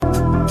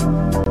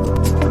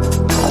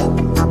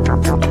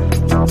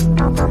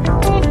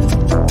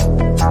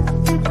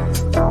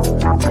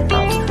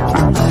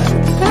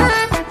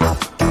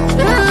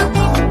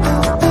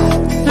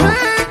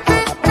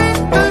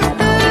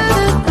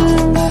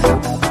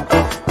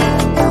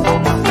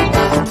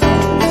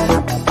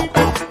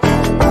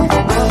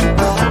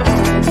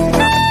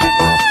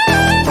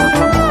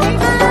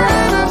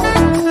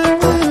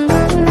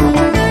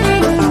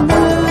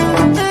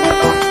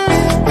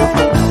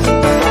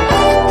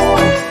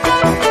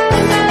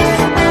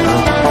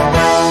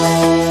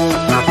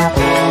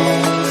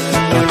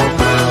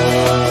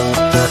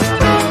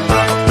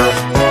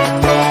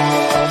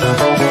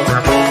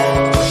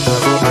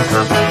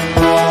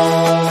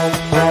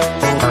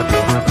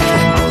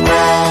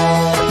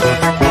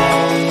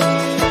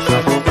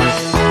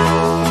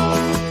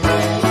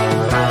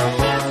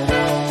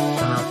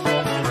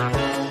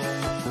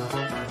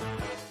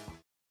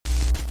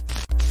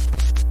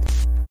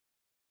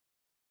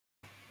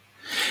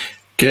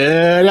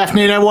Good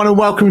afternoon, everyone, and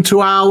welcome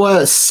to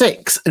our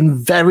sixth and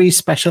very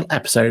special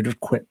episode of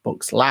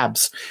QuickBooks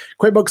Labs.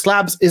 QuickBooks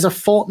Labs is a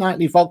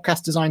fortnightly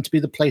vodcast designed to be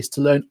the place to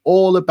learn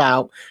all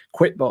about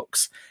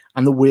QuickBooks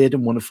and the weird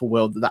and wonderful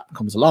world that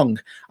comes along.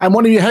 I'm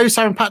one of your hosts,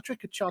 Aaron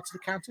Patrick, a chartered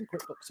accountant,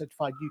 QuickBooks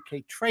certified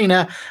UK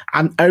trainer,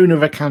 and owner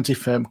of an accounting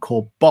firm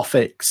called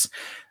Boffix.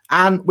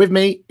 And with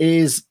me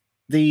is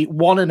the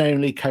one and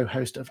only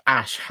co-host of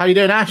Ash. How you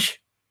doing, Ash?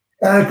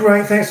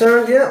 Great, thanks,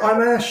 Aaron. Yeah,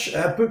 I'm Ash,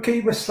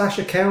 bookkeeper /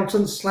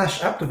 accountant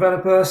 / app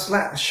developer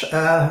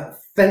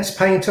 / fence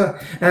painter,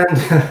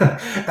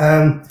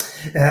 and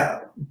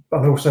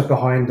I'm also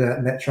behind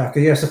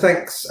NetTracker. Yeah, so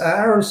thanks,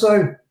 Aaron.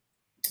 So,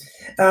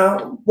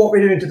 what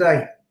we're doing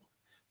today?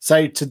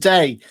 So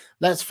today,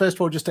 let's first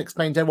of all just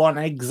explain to everyone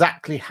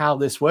exactly how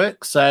this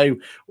works. So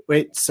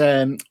it's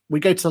we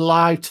go to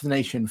live to the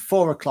nation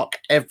 4 o'clock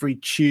every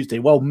Tuesday.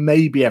 Well,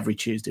 maybe every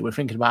Tuesday. We're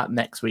thinking about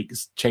next week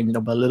is changing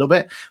up a little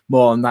bit.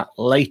 More on that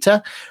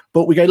later.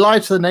 But we go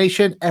live to the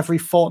nation every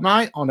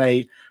fortnight on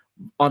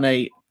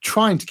a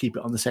trying to keep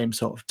it on the same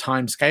sort of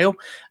time scale.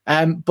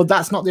 But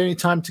that's not the only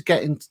time to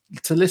get in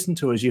to listen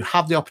to us. You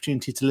have the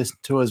opportunity to listen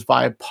to us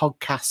via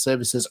podcast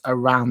services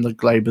around the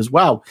globe as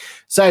well.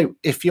 So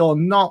if you're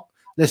not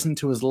listening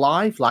to us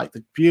live, like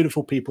the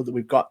beautiful people that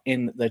we've got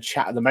in the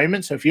chat at the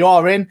moment. So if you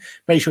are in,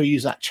 make sure you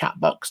use that chat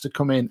box to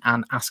come in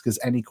and ask us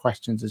any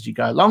questions as you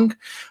go along.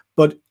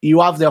 But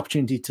you have the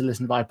opportunity to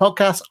listen via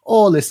podcast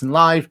or listen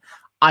live.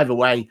 Either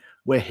way,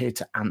 we're here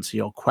to answer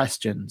your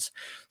questions.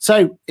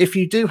 So if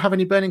you do have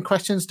any burning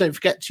questions, don't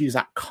forget to use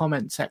that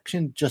comment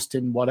section just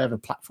in whatever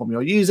platform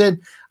you're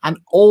using. And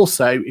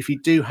also, if you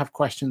do have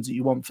questions that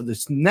you want for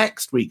this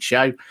next week's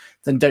show,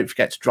 then don't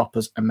forget to drop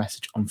us a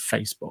message on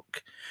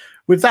Facebook.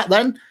 With that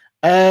then,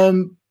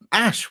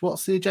 Ash,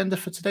 what's the agenda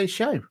for today's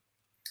show?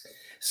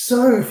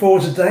 So for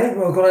today,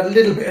 we've got a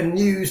little bit of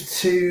news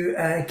to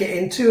get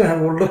into,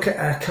 and we'll look at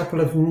a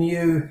couple of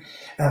new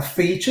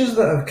features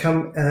that have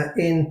come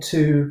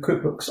into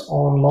QuickBooks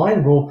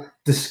Online. We'll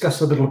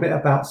discuss a little bit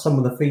about some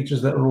of the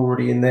features that are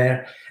already in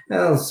there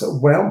as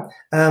well.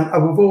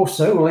 And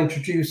we'll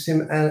introduce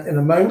him in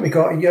a moment. We've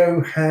got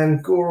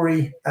Johan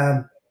Gori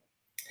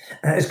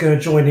is going to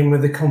join in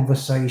with the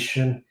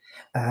conversation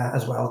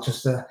as well,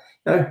 just to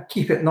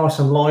keep it nice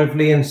and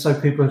lively, and so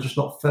people are just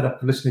not fed up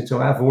of listening to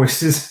our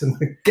voices and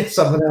get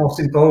someone else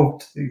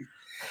involved too.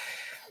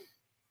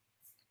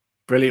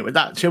 Brilliant. With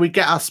that, shall we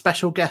get our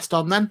special guest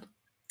on then?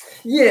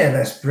 Yeah,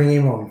 let's bring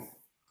him on.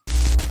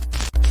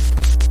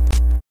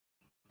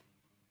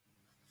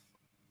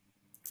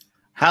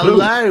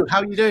 Hello.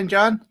 How are you doing,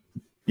 John?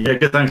 Yeah,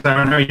 good. Thanks,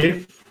 Aaron. How are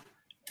you?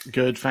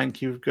 Good,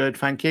 thank you. Good,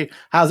 thank you.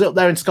 How's it up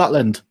there in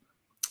Scotland?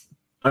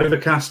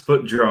 Overcast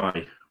but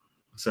dry.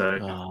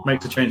 So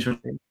makes a change from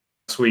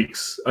last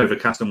week's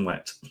overcast and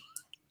wet.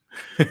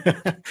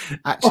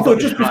 I thought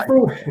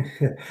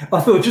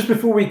just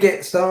before we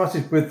get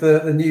started with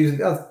the news,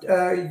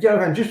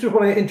 Johan, just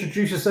want to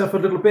introduce yourself a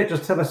little bit.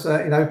 Just tell us,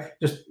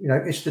 just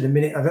in a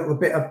minute, a little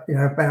bit of,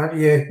 about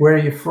you, where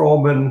you're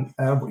from, and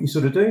what you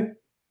sort of do.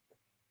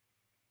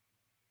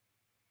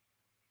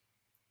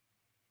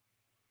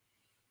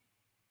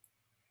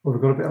 Well,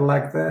 we've got a bit of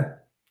lag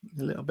there.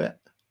 A little bit.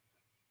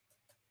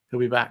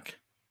 He'll be back.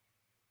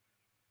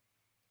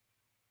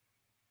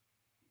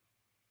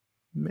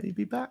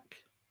 Maybe back.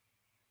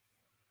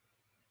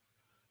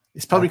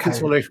 It's probably because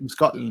it's all the way from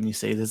Scotland, you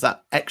see. There's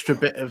that extra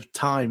bit of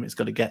time it's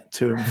got to get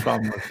to and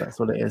from, if that's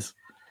what it is.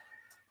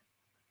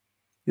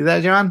 You there,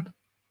 Joanne?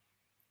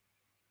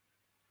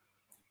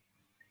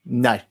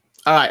 No.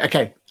 All right,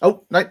 okay.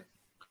 Oh, no.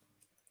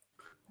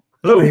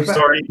 Hello,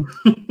 sorry.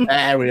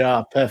 There we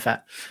are.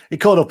 Perfect. It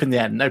caught up in the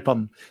end. No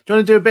problem. Do you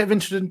want to do a bit of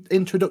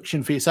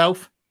introduction for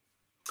yourself?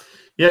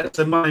 Yeah,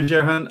 so my name's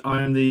Johan.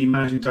 I'm the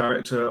managing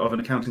director of an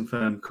accounting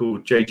firm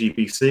called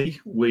JGBC.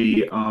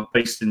 We are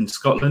based in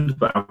Scotland,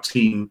 but our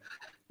team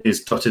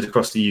is dotted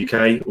across the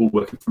UK, all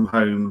working from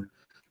home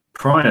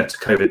prior to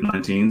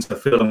COVID-19. So I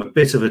feel I'm a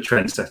bit of a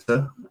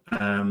trendsetter.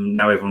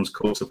 Now everyone's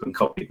caught up and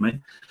copied me.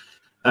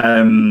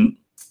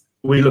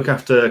 We look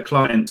after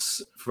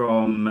clients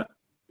from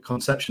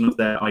conception of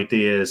their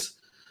ideas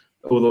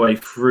all the way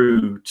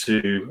through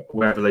to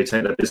wherever they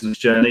take their business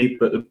journey.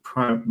 But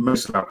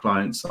most of our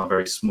clients are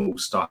very small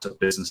startup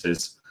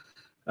businesses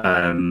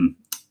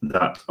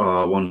that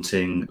are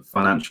wanting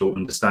financial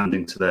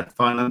understanding to their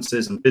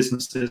finances and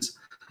businesses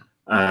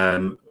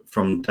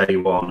from day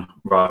one,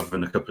 rather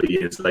than a couple of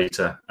years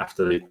later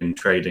after they've been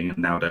trading and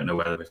now don't know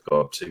where they've got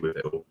up to with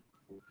it all.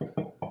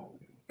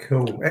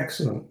 Cool,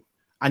 excellent.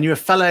 And you're a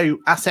fellow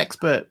Ask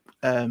Expert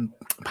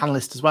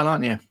panelist as well,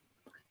 aren't you?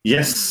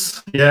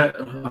 Yes, yeah,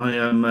 I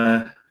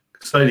am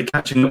slowly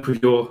catching up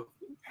with your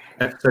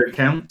episode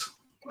count.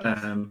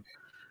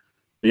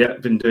 Yeah,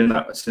 been doing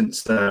that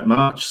since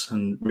March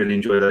and really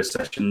enjoy those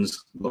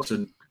sessions. Lots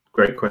of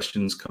great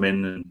questions come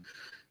in and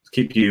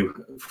keep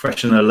you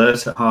fresh and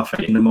alert at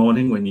 8:30 in the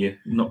morning when you're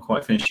not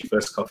quite finished your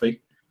first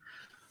coffee.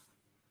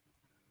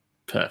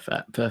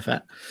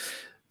 Perfect.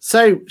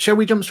 So, shall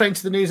we jump straight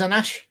into the news,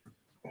 Ash?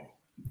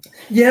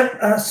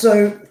 Yeah,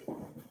 so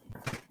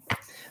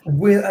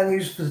We're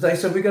unused for today,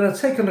 so we're going to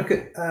take a look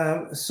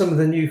at some of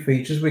the new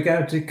features. We're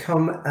going to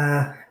come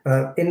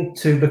in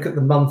to look at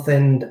the month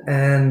end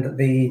and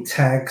the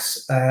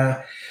tags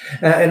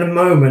in a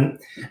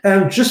moment.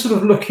 Just sort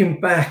of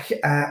looking back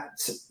at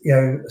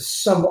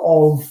some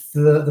of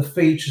the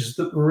features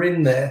that were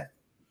in there.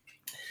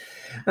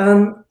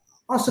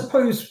 I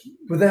suppose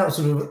without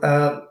sort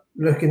of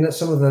looking at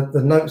some of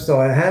the notes that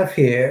I have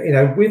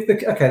here, with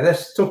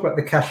let's talk about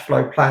the cash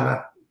flow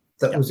planner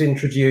that was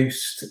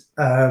introduced.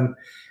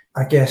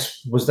 I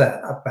guess, was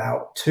that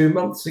about 2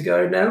 months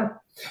ago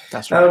now?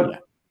 That's right.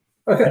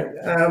 Okay.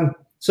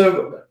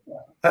 So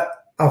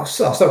I'll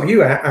start with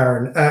you,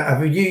 Aaron.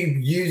 Are you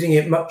using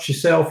it much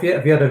yourself yet?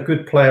 Have you had a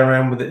good play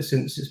around with it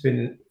since it's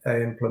been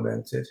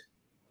implemented?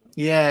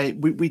 Yeah,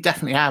 we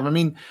definitely have. I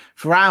mean,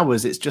 for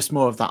ours, it's just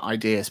more of that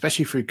idea,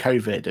 especially through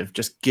COVID, of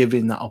just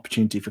giving that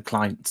opportunity for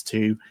clients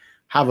to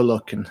have a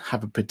look and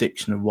have a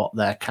prediction of what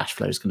their cash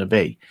flow is going to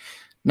be.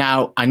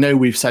 Now, I know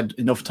we've said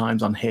enough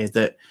times on here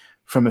that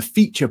from a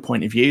feature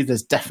point of view,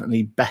 there's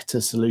definitely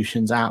better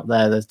solutions out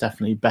there. There's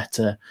definitely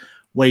better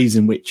ways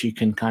in which you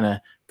can kind of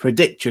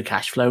predict your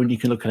cash flow, and you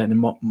can look at it in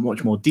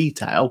much more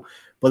detail.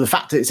 But the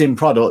fact that it's in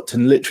product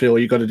and literally all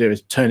you've got to do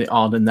is turn it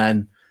on and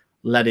then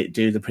let it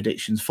do the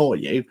predictions for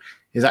you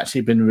has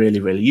actually been really,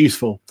 really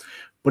useful.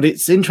 But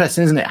it's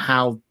interesting, isn't it,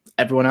 how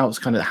everyone else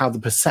how the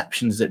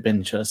perception has it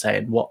been, should I say,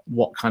 and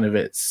what kind of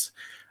it's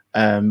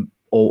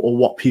or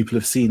what people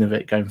have seen of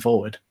it going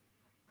forward.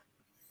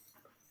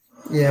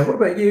 Yeah, what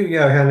about you,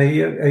 Johan?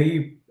 Are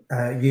you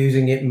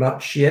using it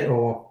much yet,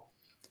 or?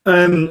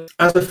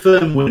 As a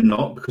firm, we're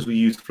not, because we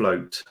use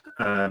Float,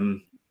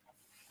 and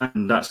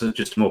that's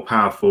just a more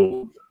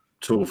powerful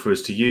tool for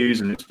us to use,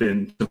 and it's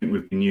been something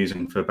we've been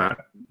using for about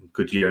a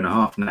good year and a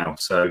half now.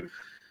 So,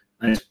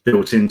 and it's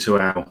built into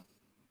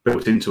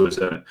us.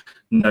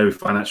 No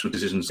financial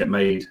decisions get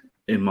made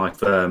in my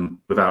firm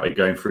without it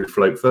going through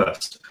Float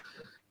first.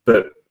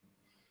 But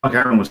like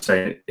Aaron was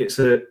saying, it's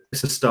a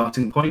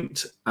starting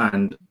point,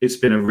 and it's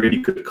been a really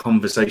good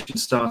conversation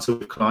starter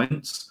with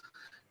clients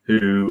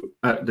who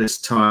at this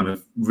time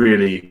have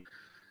really,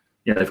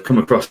 they've come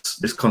across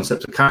this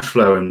concept of cash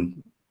flow,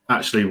 and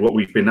actually what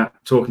we've been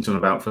talking to them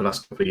about for the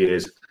last couple of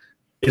years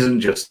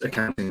isn't just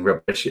accounting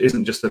rubbish. It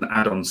isn't just an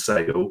add-on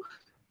sale.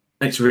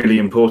 It's really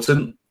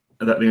important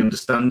that they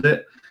understand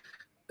it.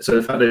 So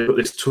the fact they've got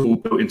this tool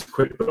built into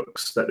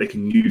QuickBooks that they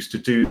can use to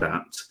do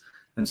that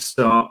and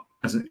start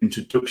as an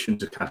introduction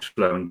to cash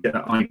flow and get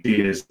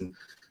ideas and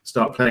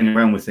start playing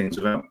around with things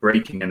without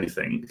breaking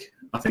anything,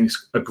 I think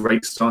it's a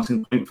great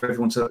starting point for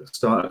everyone to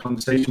start a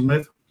conversation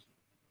with.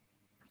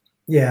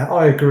 Yeah,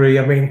 I agree.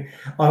 I mean,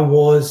 I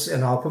was,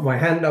 and I'll put my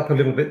hand up, a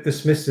little bit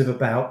dismissive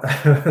about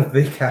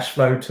the cash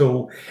flow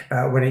tool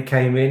when it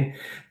came in.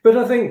 But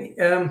I think,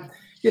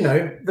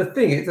 the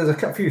thing is, there's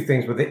a few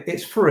things with it.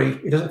 It's free.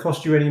 It doesn't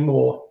cost you any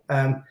more.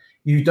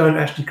 You don't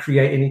actually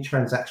create any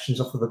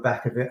transactions off of the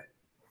back of it.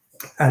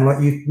 And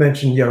like you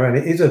mentioned, Johan,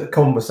 it is a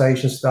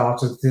conversation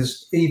starter.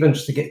 There's even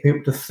just to get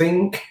people to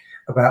think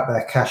about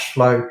their cash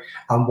flow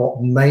and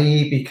what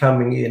may be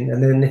coming in.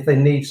 And then if they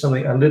need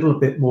something a little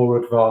bit more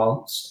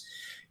advanced,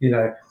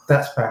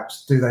 that's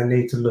perhaps, do they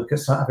need to look at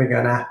having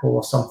an app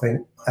or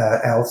something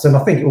else? And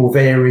I think it will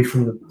vary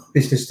from the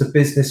business to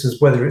business,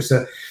 as whether it's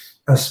a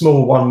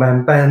small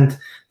one-man band,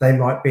 they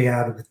might be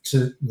able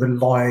to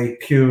rely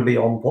purely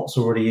on what's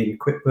already in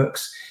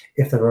QuickBooks.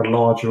 If they're a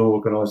larger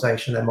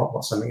organization, they might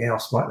want something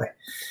else, might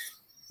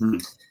they?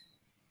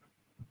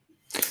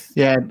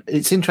 Yeah,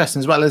 it's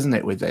interesting as well, isn't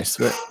it, with this,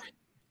 that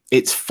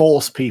it's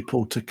forced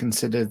people to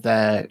consider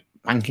their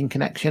banking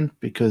connection,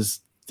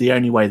 because the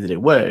only way that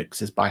it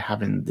works is by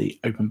having the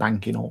open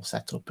banking all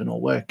set up and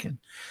all working.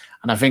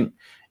 And I think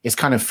it's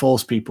kind of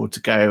forced people to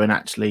go and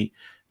actually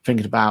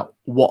thinking about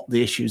what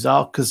the issues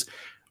are, because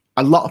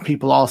a lot of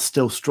people are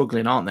still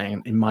struggling, aren't they,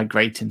 in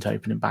migrating to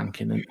open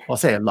banking? And I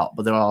say a lot,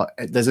 but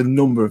there's a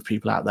number of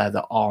people out there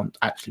that aren't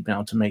actually been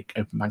able to make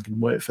open banking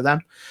work for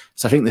them.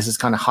 So I think this is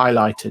kind of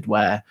highlighted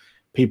where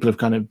people have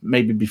kind of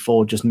maybe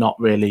before just not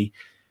really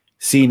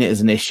seen it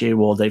as an issue,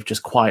 or they've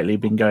just quietly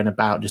been going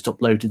about just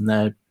uploading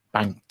their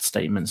bank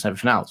statements and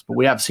everything else. But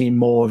we have seen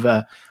more of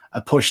a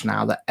push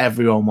now that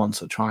everyone wants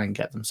to try and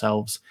get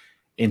themselves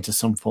into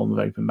some form of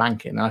open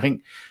banking. And I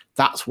think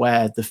that's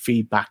where the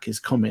feedback is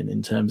coming,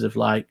 in terms of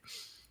like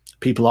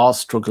people are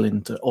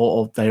struggling to,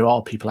 or there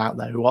are people out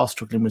there who are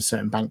struggling with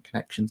certain bank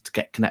connections to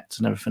get connected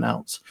and everything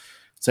else.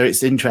 So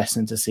it's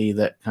interesting to see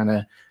that kind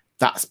of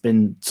that's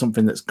been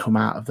something that's come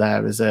out of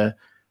there as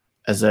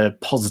a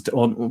positive,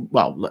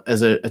 well,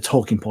 as a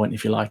talking point,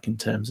 if you like, in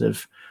terms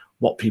of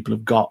what people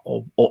have got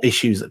or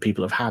issues that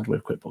people have had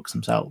with QuickBooks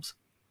themselves.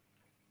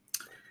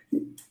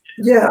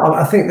 Yeah,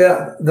 I think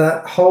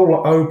that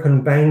whole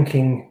open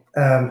banking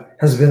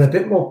has been a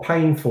bit more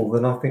painful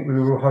than I think we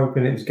were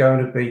hoping it was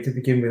going to be to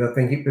begin with. I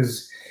think it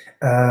was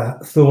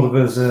thought of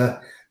as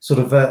a sort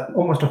of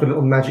almost like a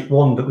little magic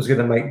wand that was going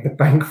to make the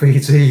bank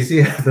feeds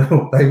easier than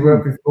what they were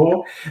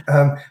before.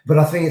 But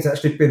I think it's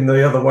actually been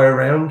the other way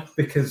around,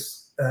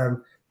 because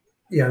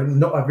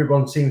not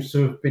everyone seems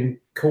to have been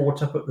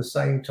caught up at the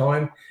same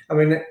time? I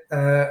mean,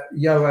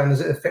 Johan,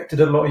 has it affected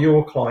a lot of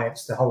your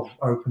clients, the whole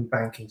open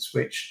banking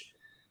switch?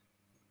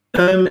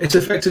 It's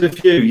affected a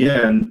few,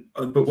 yeah.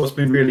 But what's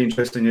been really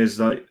interesting is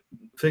like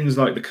things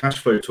like the cash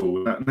flow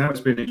tool. Now it's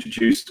been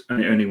introduced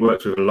and it only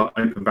works with a lot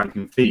open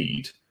banking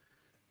feed.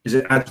 Is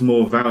it adds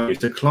more value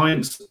to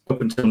clients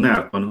up until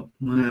now? Well,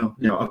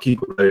 I'll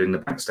keep uploading the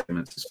bank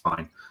statements. It's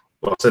fine.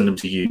 Well, I'll send them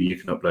to you. You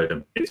can upload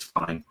them. It's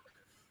fine.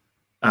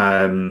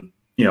 I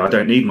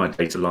don't need my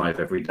data live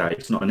every day.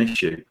 It's not an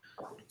issue.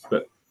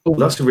 But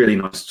that's a really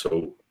nice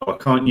tool. I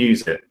can't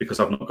use it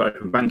because I've not got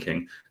open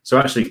banking. So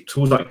actually,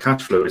 tools like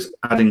Cashflow is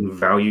adding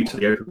value to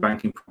the open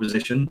banking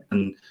proposition,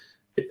 and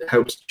it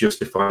helps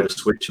justify the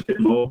switch a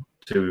bit more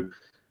to.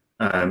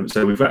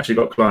 So we've actually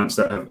got clients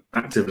that have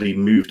actively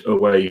moved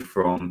away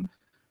from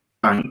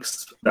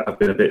banks that have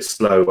been a bit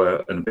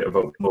slower and a bit of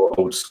a more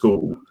old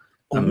school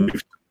and moved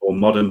to more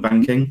modern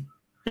banking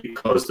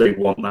because they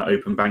want that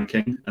open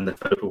banking and they're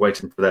fed up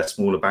waiting for their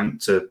smaller bank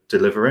to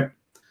deliver it.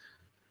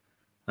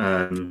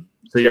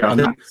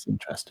 That's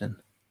interesting.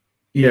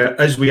 Yeah,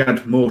 as we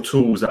add more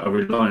tools that are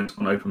reliant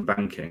on open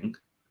banking,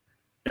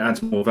 it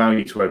adds more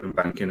value to open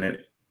banking.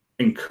 It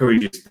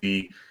encourages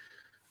the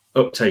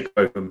uptake of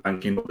open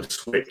banking or the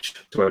switch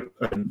to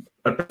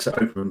a better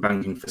open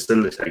banking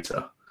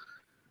facilitator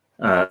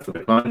for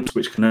the clients,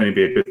 which can only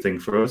be a good thing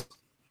for us.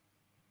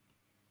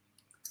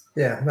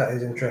 Yeah, that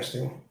is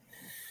interesting.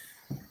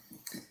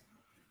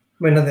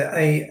 I mean,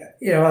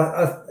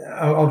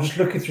 I'll just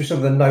looking through some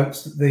of the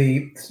notes.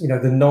 The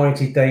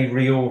 90-day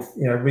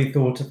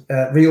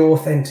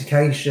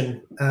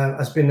reauthentication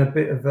has been a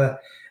bit of a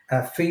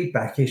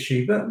feedback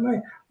issue, but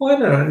I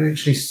don't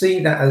actually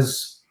see that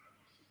as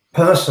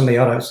personally.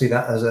 I don't see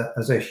that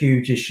as a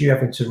huge issue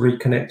having to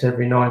reconnect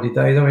every 90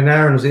 days. I mean,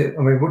 Aaron,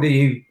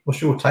 what's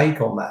your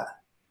take on that?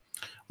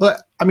 Well,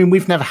 I mean,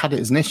 we've never had it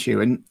as an issue,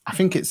 and I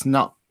think it's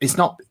not a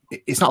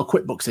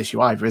QuickBooks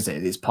issue either, is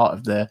it? It's part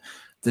of the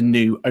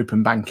new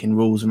open banking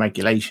rules and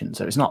regulations.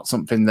 So it's not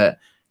something that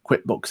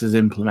QuickBooks has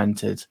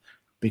implemented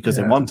because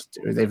they wanted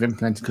to. They've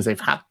implemented because they've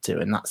had to,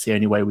 and that's the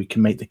only way we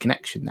can make the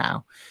connection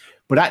now.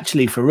 But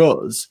actually for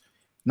us,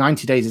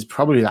 90 days is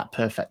probably that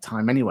perfect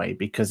time anyway,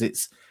 because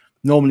it's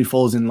normally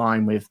falls in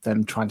line with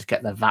them trying to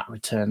get their VAT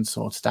return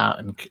sorted out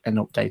and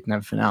update and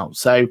everything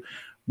else. So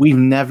we've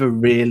never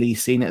really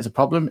seen it as a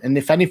problem. And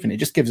if anything, it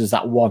just gives us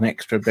that one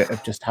extra bit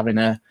of just having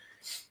a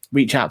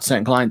reach out to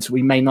certain clients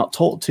we may not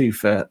talk to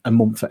for a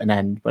month at an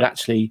end, but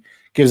actually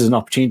gives us an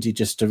opportunity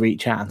just to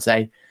reach out and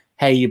say,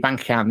 hey, your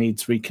bank account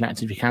needs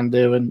reconnected if you can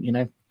do,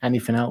 and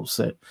anything else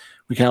that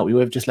we can help you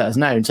with, just let us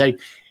know. And so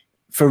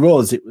for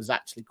us, it was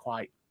actually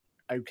quite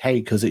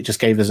okay because it just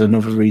gave us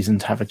another reason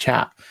to have a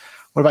chat.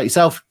 What about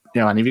yourself,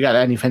 Johan? Have you got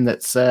anything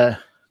that's As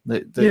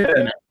you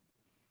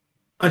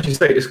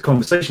say, it's a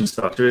conversation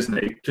starter, isn't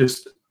it?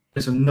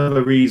 It's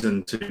another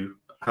reason to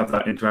have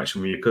that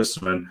interaction with your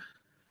customer. And,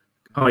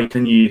 hi,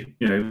 can you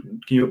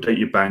update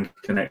your bank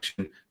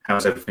connection?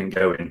 How's everything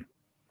going?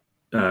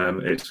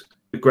 It's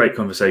a great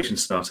conversation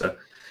starter.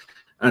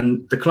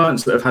 And the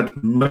clients that have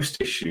had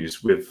most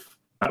issues with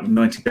that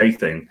 90-day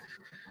thing,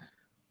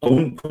 I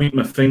wouldn't point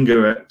my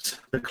finger at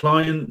the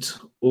client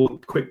or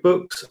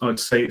QuickBooks. I'd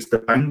say it's the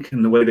bank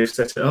and the way they've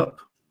set it up.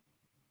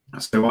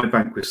 So I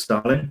bank with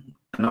Starling,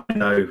 and I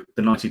know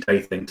the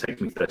 90-day thing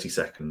takes me 30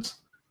 seconds.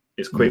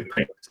 It's quick,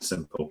 painless, and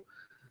simple.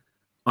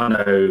 I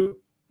know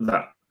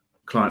that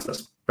clients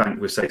that's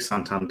banked with, say,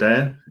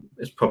 Santander,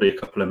 it's probably a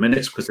couple of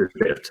minutes because there's a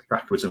bit of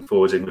backwards and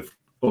forwarding with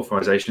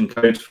authorization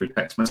codes through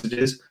text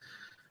messages.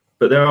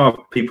 But there are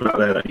people out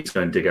there that need to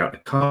go and dig out the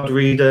card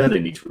reader. They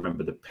need to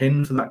remember the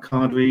PIN for that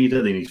card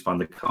reader. They need to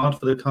find the card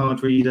for the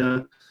card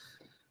reader.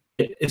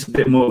 It's a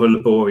bit more of a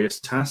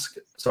laborious task.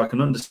 So I can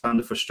understand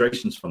the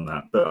frustrations from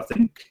that. But I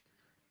think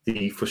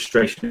the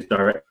frustration is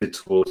directed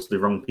towards the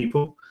wrong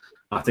people.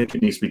 I think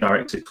it needs to be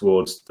directed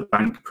towards the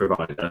bank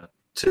provider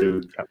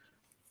to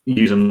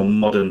use a more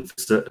modern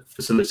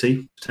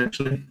facility,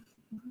 potentially.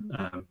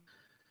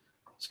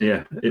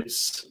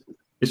 It's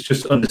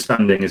just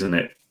understanding, isn't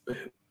it,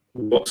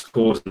 what's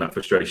causing that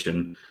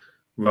frustration,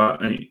 right?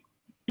 And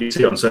you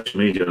see it on social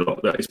media a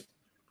lot that is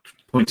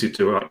pointed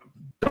to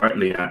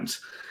directly at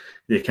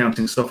the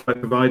accounting software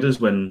providers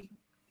when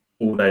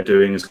all they're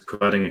doing is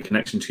providing a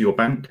connection to your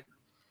bank.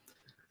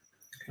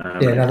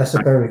 That's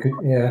a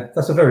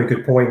very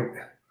good point,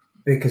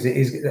 because it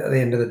is, at the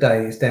end of the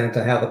day, it's down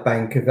to how the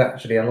bank have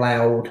actually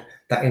allowed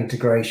that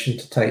integration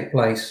to take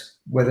place,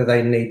 whether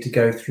they need to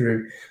go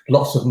through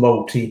lots of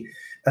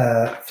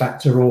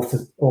multi-factor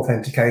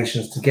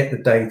authentications to get the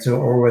data,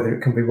 or whether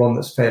it can be one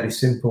that's fairly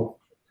simple.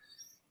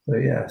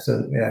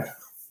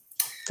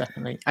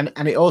 Definitely. And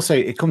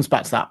it comes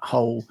back to that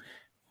whole,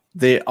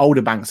 the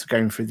older banks are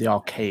going through the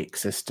archaic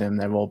system.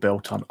 They're all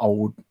built on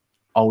old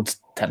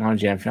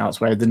technology and everything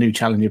else, where the new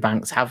challenger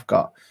banks have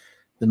got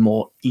the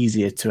more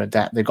easier to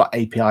adapt. They've got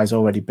APIs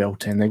already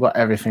built in. They've got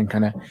everything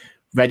kind of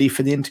ready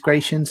for the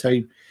integration.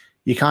 So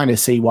you kind of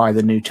see why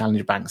the new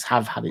challenger banks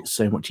have had it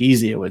so much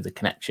easier with the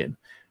connection.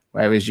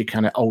 Whereas your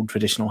kind of old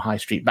traditional high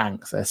street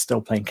banks, they're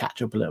still playing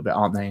catch up a little bit,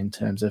 aren't they, in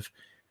terms of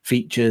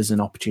features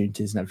and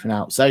opportunities and everything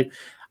else. So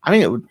I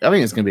think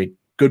it's going to be a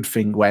good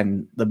thing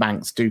when the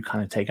banks do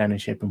kind of take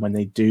ownership and when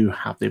they do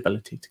have the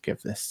ability to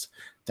give this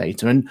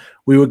data. And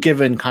we were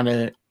given kind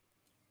of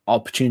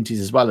opportunities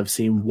as well of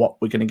seeing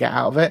what we're going to get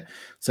out of it.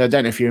 So I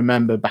don't know if you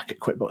remember back at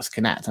QuickBooks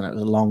Connect, and it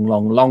was a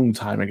long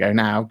time ago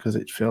now, because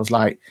it feels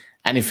like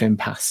anything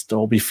past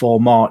or before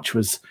March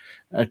was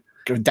a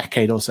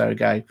decade or so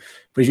ago.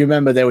 But if you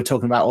remember, they were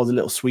talking about all the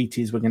little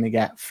sweeties we're going to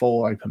get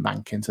for open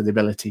banking, so the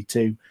ability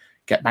to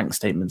get bank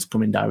statements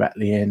coming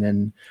directly in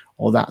and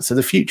all that. So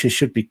the future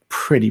should be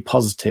pretty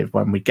positive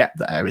when we get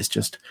there. It's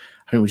just,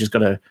 I think we just got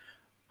to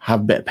have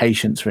a bit of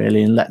patience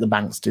really and let the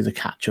banks do the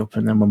catch up.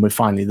 And then when we're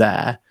finally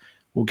there,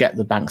 we'll get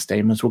the bank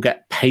statements, we'll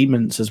get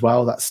payments as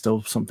well. That's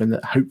still something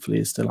that hopefully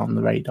is still on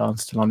the radar and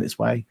still on its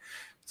way.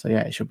 So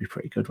yeah, it should be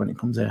pretty good when it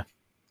comes here.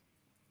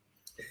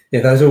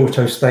 Yeah, those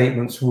auto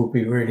statements will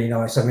be really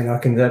nice. I mean, I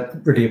can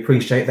really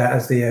appreciate that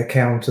as the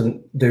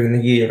accountant doing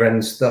the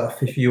year-end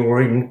stuff. If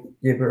you're in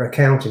your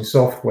accounting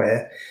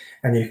software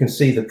and you can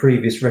see the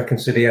previous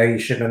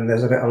reconciliation and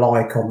there's a little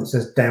icon that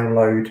says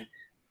download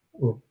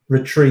or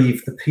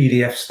retrieve the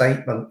PDF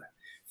statement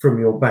from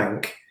your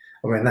bank,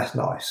 I mean, that's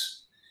nice.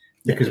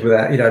 Because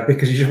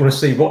because you just want to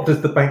see what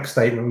does the bank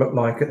statement look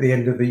like at the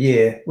end of the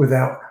year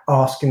without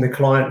asking the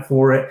client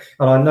for it.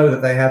 And I know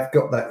that they have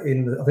got that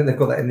I think they've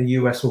got that in the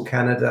US or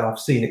Canada. I've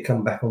seen it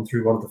come back on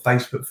through one of the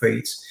Facebook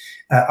feeds,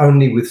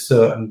 only with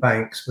certain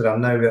banks, but I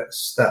know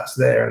that's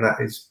there,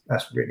 and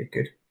that's really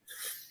good.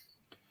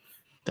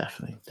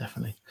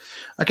 Definitely.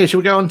 Okay, shall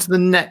we go on to the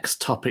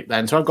next topic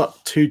then? So I've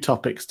got 2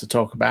 topics to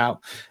talk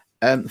about.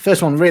 The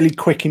first one, really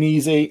quick and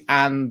easy,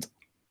 and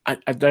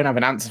I don't have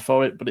an answer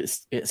for it, but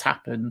it's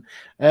happened.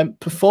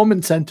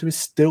 Performance Center is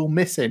still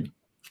missing.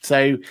 So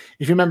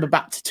if you remember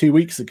back to 2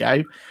 weeks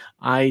ago,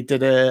 I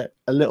did a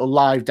little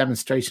live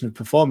demonstration of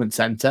Performance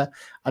Center,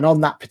 and on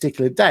that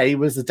particular day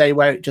was the day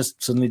where it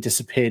just suddenly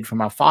disappeared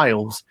from our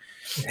files.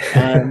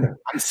 And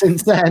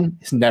since then,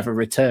 it's never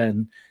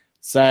returned.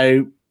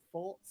 So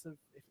thoughts of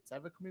if it's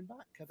ever coming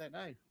back? I don't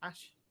know.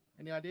 Ash,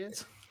 any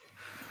ideas?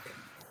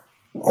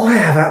 I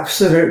have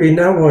absolutely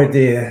no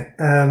idea.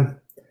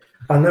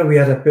 I know we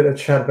had a bit of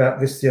chat about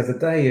this the other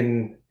day,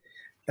 and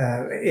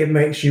it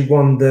makes you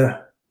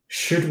wonder,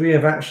 should we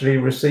have actually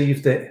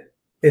received it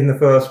in the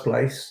first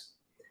place?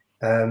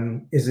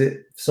 Is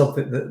it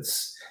something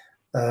that's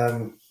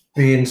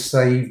being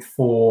saved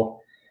for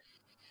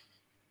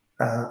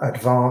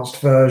advanced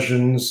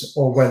versions,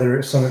 or whether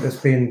it's something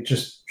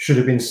that's should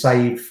have been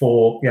saved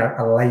for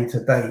a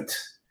later date?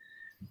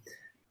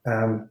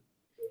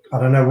 I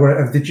don't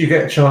know. Did you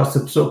get a chance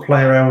to sort of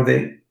play around with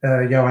it,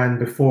 Johan,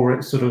 before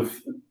it sort of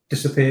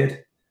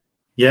disappeared?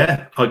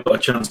 Yeah, I got a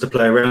chance to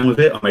play around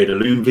with it. I made a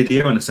Loom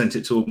video and I sent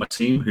it to all my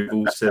team, who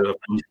all said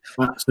I'm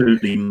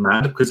absolutely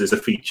mad because there's a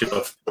feature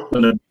of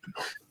a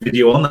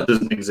video on that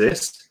doesn't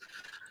exist.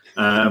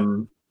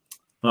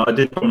 I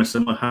did promise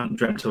them I hadn't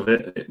dreamt of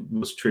it. It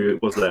was true,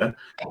 it was there.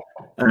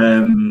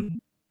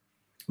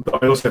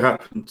 But I also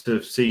happen to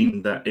have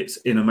seen that it's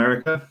in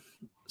America.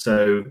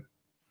 So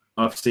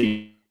I've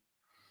seen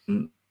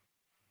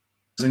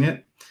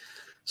it.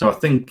 So I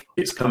think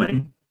it's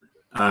coming.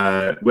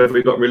 Whether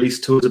it got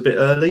released to us a bit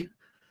early,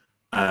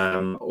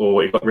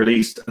 or it got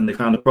released and they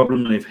found a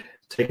problem and they've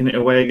taken it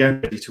away again,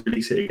 ready to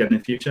release it again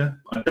in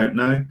future, I don't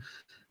know.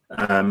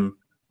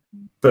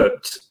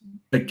 But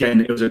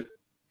again, it was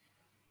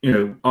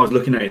I was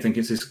looking at it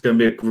thinking this is going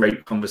to be a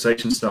great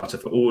conversation starter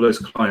for all those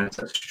clients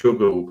that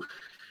struggle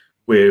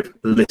with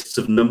lists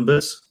of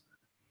numbers.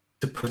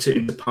 To put it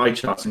into pie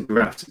charts and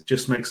graphs, it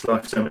just makes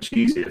life so much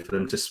easier for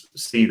them to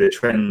see the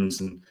trends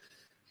and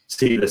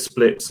see the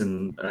splits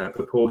and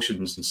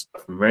proportions and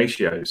stuff and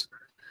ratios.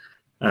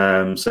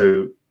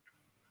 So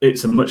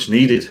it's a much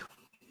needed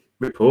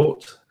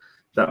report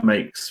that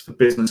makes, for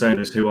business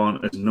owners who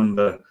aren't as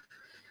number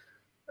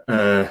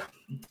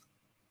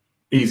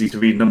easy to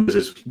read numbers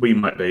as we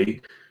might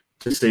be,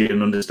 to see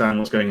and understand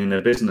what's going in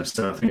their business.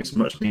 So I think it's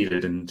much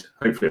needed, and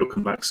hopefully it'll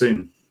come back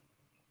soon.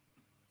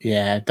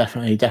 Yeah,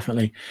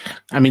 definitely.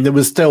 I mean, there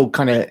was still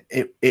kind of,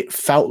 it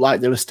felt like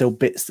there were still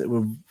bits that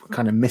were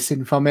kind of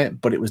missing from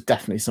it, but it was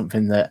definitely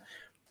something that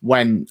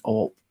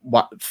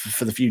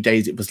for the few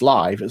days it was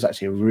live, it was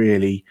actually a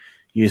really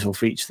useful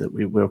feature that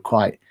we were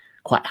quite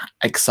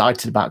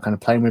excited about kind of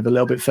playing with a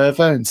little bit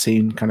further and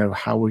seeing kind of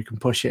how we can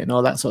push it and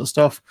all that sort of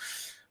stuff.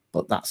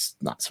 But that's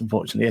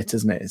unfortunately it,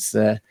 isn't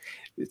it?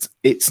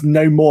 It's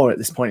no more at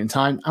this point in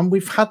time, and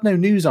we've had no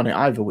news on it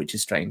either, which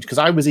is strange, because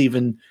I was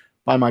even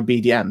by my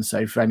BDM.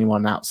 So for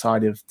anyone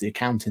outside of the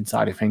accounting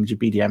side of things, your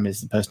BDM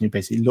is the person who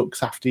basically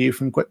looks after you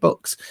from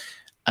QuickBooks.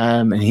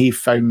 And he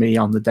phoned me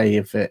on the day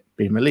of it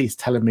being released,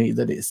 telling me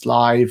that it's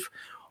live,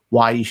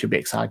 why you should be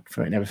excited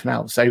for it and everything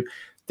else. So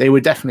they were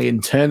definitely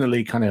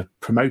internally kind of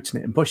promoting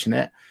it and pushing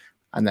it.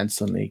 And then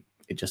suddenly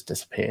it just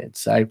disappeared.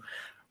 So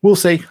we'll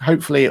see.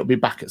 Hopefully it'll be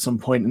back at some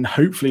point, and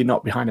hopefully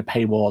not behind a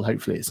paywall.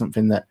 Hopefully it's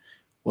something that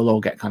we'll all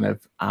get kind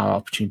of our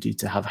opportunity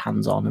to have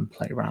hands on and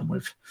play around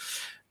with.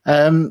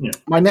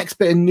 My next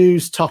bit of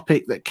news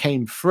topic that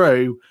came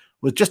through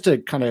was just a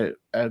kind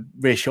of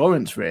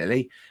reassurance,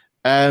 really.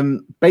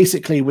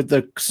 Basically, with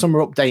the summer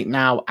update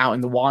now out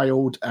in the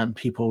wild and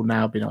people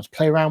now being able to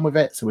play around with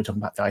it. So we're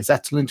talking about the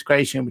iZettle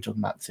integration, we're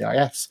talking about the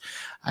CIS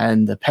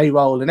and the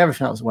payroll and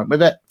everything else that went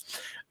with it.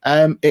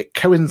 It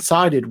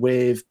coincided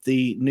with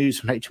the news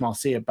from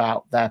HMRC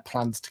about their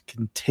plans to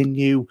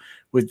continue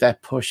with their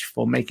push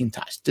for Making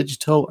Tax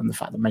Digital, and the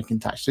fact that Making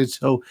Tax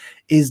Digital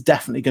is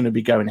definitely going to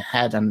be going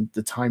ahead, and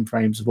the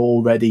timeframes have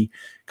already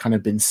kind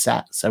of been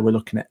set. So we're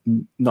looking at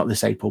not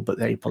this April, but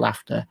the April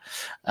after.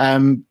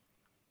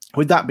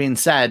 With that being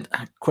said,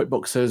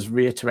 QuickBooks has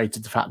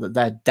reiterated the fact that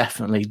they're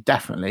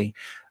definitely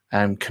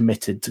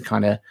committed to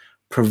kind of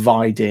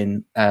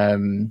providing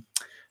the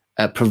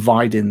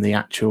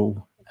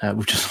actual.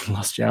 We've just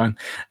lost Joanne.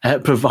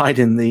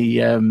 Providing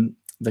the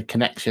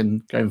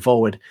connection going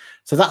forward.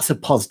 So that's a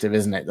positive,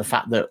 isn't it? The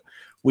fact that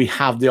we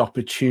have the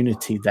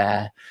opportunity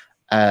there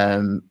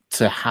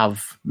to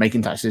have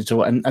Making Tax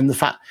Digital, and the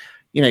fact,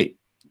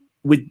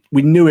 we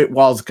knew it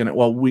was going to,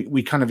 well,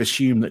 we kind of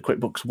assumed that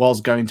QuickBooks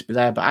was going to be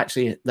there, but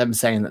actually them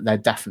saying that they're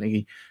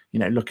definitely,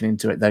 looking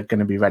into it, they're going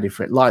to be ready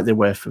for it like they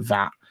were for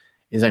VAT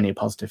is only a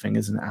positive thing,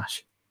 isn't it,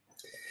 Ash?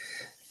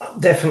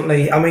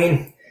 Definitely. I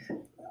mean,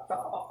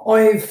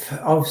 I've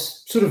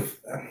sort of,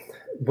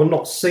 well,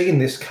 not seen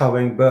this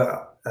coming,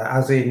 but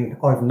as in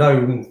I've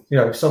known,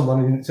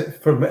 someone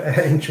from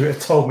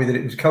Intuit told me that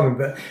it was coming,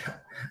 but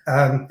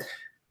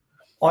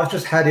I've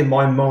just had in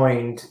my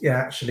mind,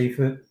 actually,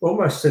 for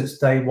almost since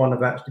day one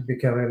of actually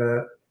becoming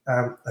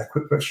a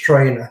QuickBooks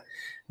trainer,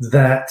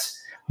 that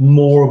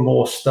more and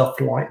more stuff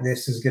like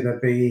this is going to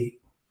be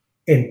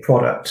in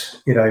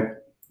product,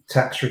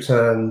 tax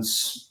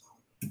returns,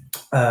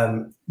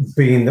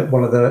 being that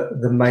one of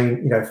the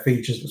main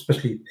features,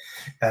 especially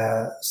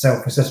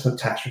self-assessment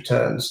tax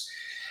returns.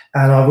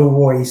 And I've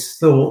always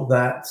thought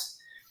that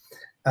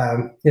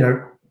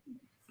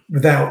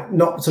without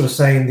not sort of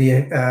saying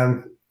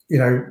the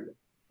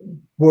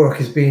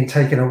work is being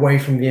taken away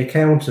from the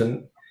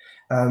accountant,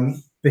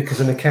 because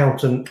an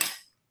accountant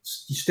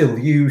still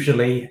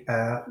usually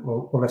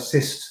will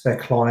assist their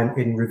client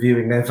in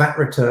reviewing their VAT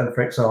return,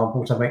 for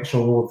example, to make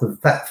sure all the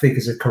VAT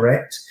figures are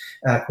correct.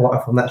 Quite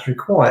often that's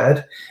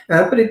required,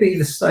 but it'd be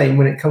the same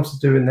when it comes to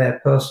doing their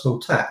personal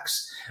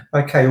tax.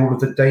 Okay, all of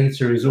the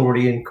data is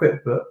already in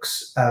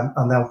QuickBooks,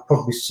 and they'll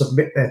probably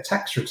submit their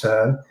tax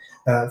return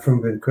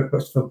from within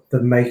QuickBooks for the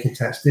Making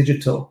Tax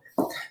Digital.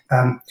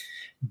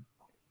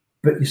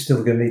 But you're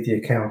still going to need the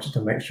accountant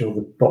to make sure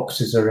the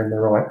boxes are in the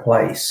right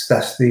place.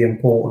 That's the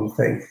important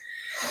thing.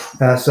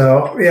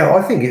 So yeah,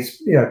 I think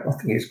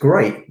it's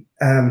great.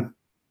 The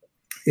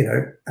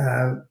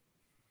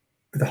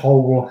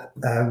whole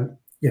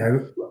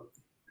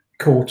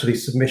quarterly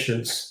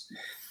submissions,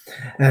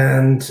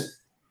 and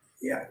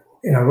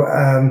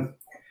I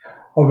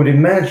would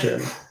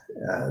imagine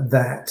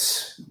that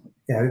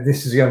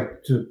this is going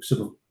to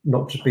sort of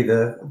not just be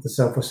the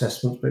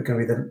self-assessment, but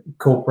going to be the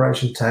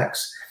corporation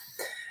tax.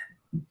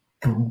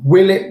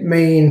 Will it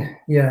mean,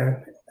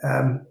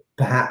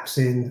 perhaps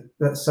in,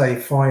 let's say,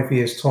 5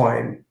 years'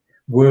 time,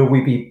 will we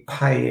be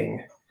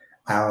paying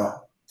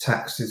our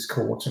taxes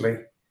quarterly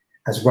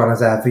as well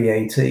as our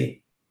VAT?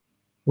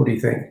 What do you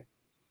think?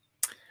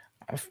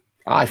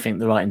 I think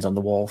the writing's on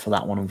the wall for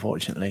that one,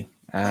 unfortunately.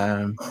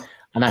 And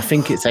I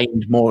think it's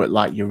aimed more at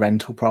like your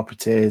rental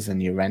properties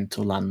and your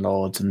rental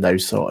landlords and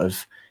those sort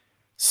of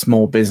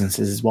small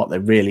businesses is what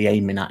they're really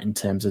aiming at in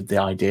terms of the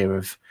idea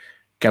of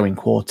going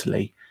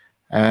quarterly.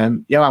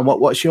 Joanne,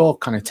 what's your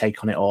kind of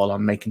take on it all,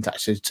 on Making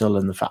Tax Digital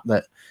and the fact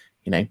that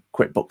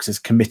QuickBooks is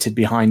committed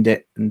behind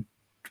it? And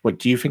what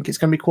do you think it's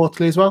going to be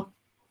quarterly as well,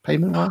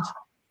 payment wise?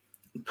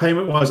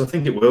 Payment wise, I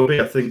think it will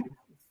be. I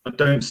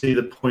don't see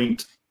the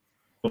point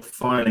of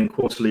filing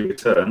quarterly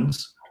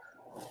returns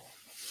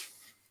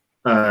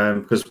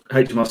because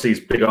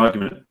HMRC's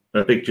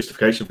big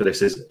justification for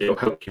this is it'll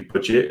help you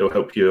budget, it'll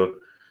help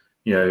you,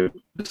 the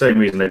same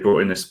reason they brought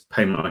in this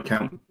payment on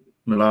account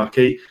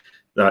malarkey,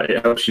 that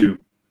it helps you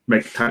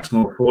make tax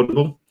more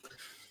affordable.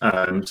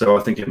 So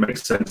I think it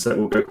makes sense that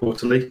we'll go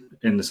quarterly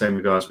in the same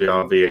regards we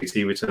are VAT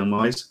return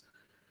wise.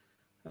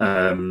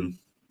 And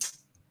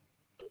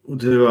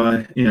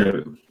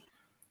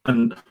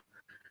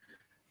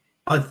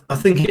I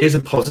think it is a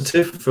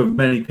positive for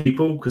many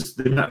people, because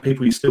the amount of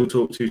people you still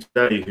talk to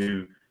today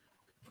who,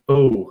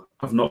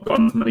 I've not got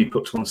enough money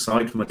put to one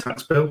side for my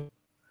tax bill.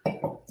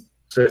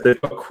 So if they've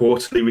got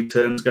quarterly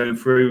returns going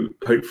through,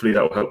 hopefully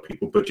that will help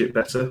people budget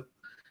better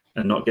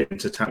and not get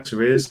into tax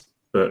arrears,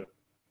 but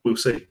we'll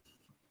see.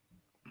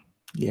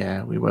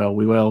 Yeah, we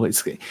will.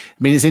 It's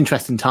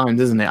interesting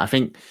times, isn't it? I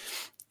think,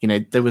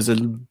 there was a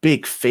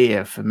big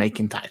fear for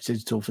Making Tax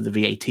Digital for the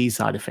VAT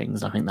side of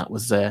things. I think that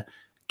was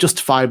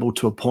justifiable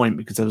to a point,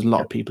 because there was a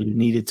lot of people who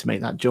needed to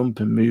make that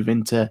jump and move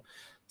into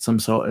some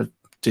sort of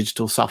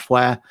digital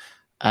software.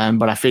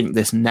 But I think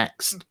this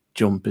next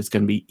jump is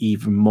going to be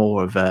even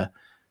more of a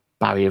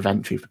barrier of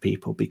entry for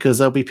people, because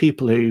there'll be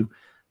people who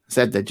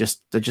said they're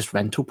just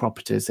rental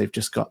properties. They've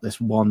just got this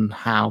one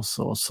house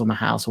or summer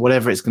house or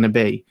whatever it's going to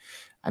be,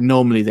 And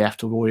normally they have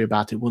to worry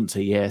about it once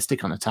a year,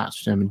 stick on a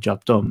tax return and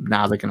job done.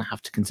 Now they're going to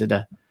have to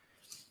consider,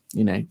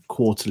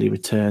 quarterly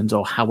returns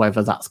or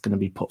however that's going to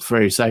be put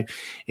through. So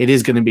it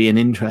is going to be an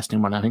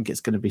interesting one. I think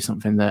it's going to be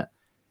something that,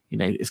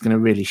 it's going to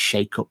really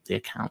shake up the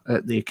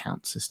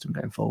account system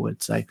going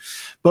forward. So,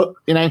 but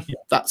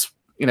that's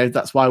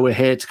why we're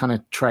here, to kind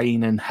of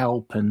train and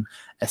help and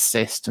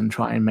assist and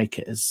try and make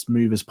it as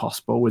smooth as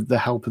possible with the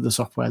help of the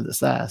software that's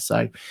there.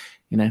 So,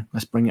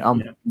 let's bring it on.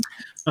 Yeah.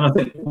 And I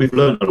think we've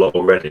learned a lot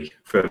already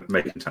from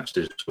making tax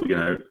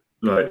digital.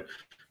 Like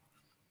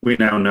we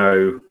now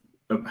know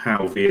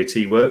how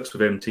VAT works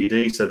with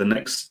MTD. So the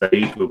next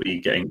stage will be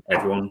getting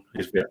everyone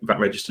who's VAT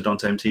registered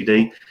onto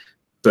MTD.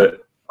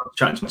 But I was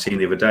chatting to my team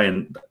the other day,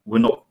 and we're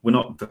not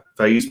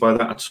phased by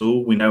that at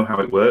all. We know how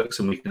it works,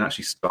 and we can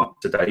actually start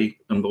today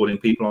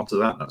onboarding people onto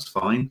that. That's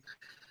fine.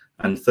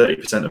 And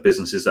 30% of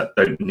businesses that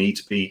don't need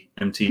to be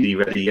MTD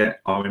ready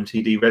yet are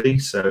MTD ready.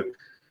 So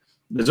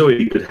there's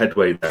already good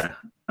headway there.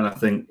 And I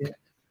think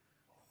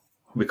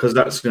because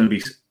that's going to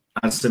be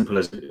as simple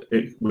as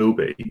it will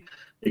be,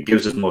 it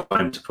gives us more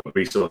time to put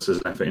resources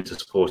and effort into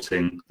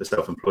supporting the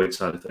self-employed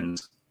side of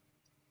things.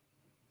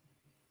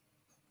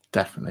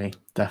 Definitely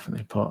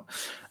put.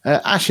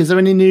 Ash, is there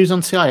any news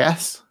on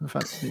CIS?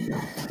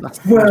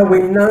 Well,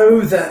 we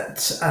know that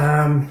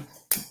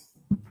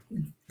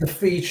the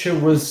feature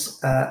was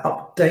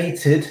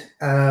updated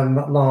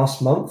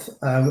last month,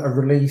 a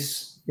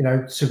release,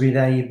 to be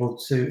able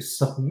to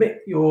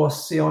submit your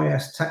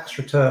CIS tax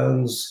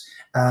returns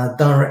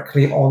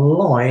directly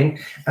online.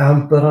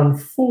 But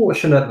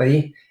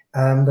unfortunately,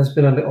 there's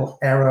been a little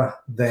error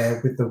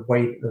there with the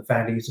way that the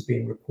values are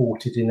being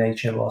reported in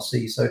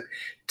HMRC. So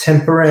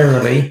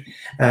temporarily,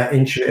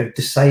 Intuit have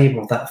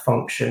disabled that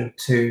function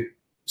to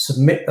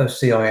submit those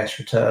CIS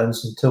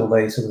returns until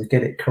they sort of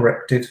get it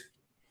corrected.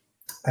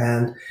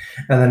 And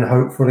then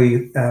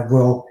hopefully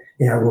we'll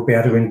be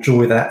able to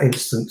enjoy that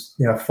instant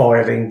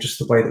filing, just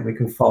the way that we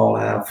can file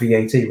our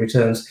VAT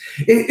returns.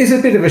 It is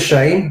a bit of a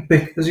shame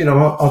because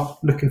I'm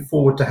looking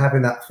forward to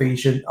having that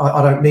feature.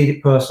 I don't need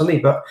it personally,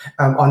 but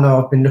I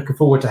know I've been looking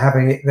forward to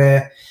having it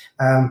there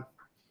for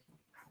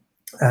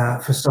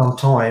some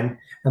time,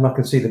 and I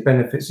can see the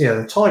benefits.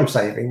 The time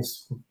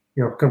savings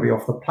going to be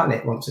off the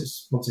planet once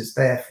it's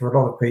there for a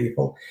lot of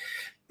people.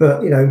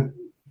 But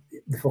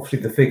obviously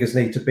the figures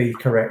need to be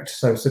correct,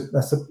 so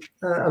that's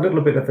a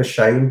little bit of a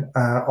shame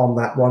on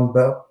that one,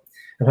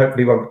 and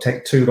hopefully it won't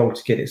take too long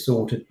to get it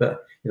sorted. But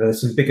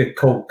there's some bigger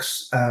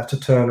cogs to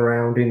turn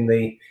around in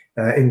the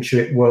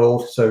Intuit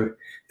world, so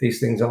these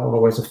things aren't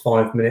always a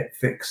 5-minute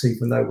fix,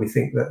 even though we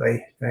think that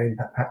they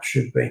perhaps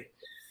should be.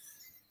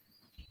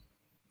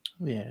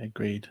 Yeah,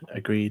 agreed.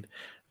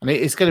 And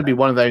it's going to be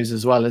one of those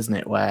as well, isn't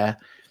it, where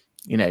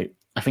I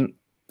think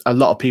a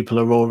lot of people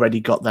have already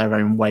got their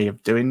own way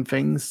of doing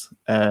things.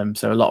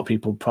 So a lot of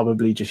people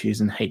probably just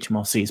using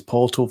HMRC's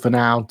portal for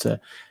now to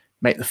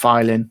make the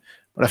filing.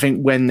 But I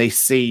think when they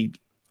see,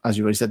 as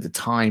you already said, the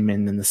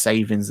timing and the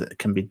savings that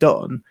can be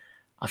done,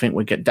 I think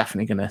we're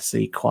definitely going to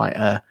see quite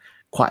a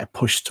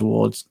push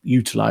towards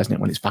utilising it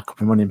when it's back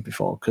up and running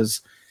before. Because,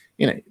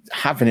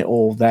 having it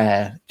all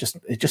there,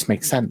 it just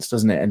makes sense,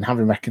 doesn't it? And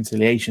having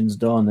reconciliations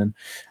done and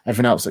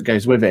everything else that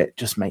goes with it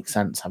just makes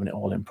sense, having it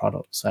all in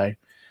product. So I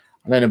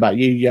don't know about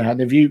you,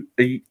 Johan.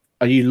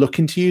 Are you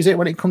looking to use it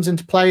when it comes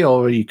into play,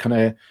 or are you kind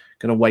of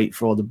going to wait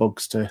for all the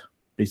bugs to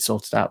be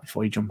sorted out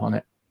before you jump on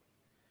it?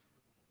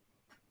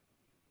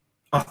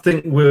 I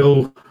think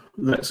we'll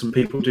let some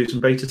people do some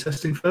beta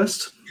testing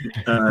first,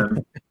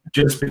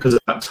 just because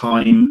of that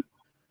time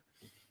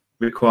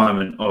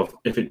requirement of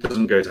if it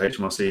doesn't go to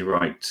HMRC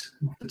right,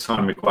 the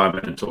time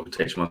requirement and talking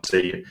to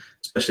HMRC,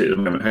 especially at the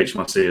moment,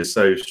 HMRC is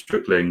so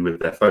struggling with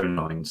their phone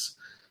lines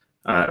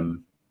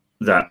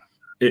that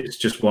it's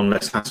just one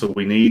less hassle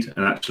we need.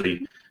 And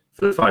actually,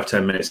 for the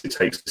 5-10 minutes it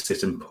takes to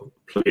sit and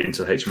plug it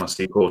into the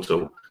HMRC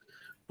portal,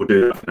 we'll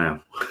do that for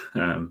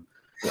now.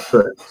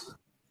 But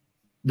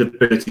the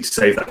ability to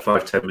save that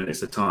 5-10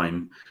 minutes of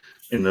time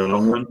in the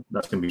long run,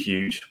 that's going to be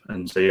huge.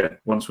 And so,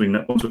 once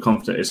we're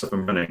confident it's up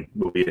and running,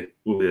 we'll be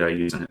there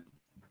using it.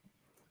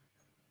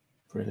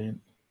 Brilliant.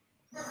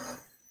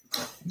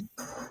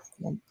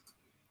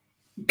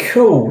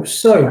 Cool.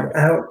 So,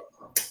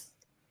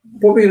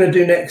 what we're going to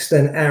do next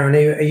then, Aaron,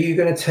 are you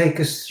going to take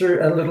us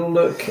through a little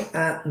look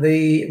at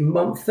the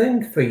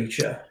month-end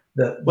feature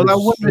that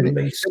was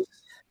released?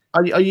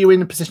 Are you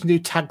in a position to do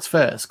tags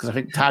first? Because I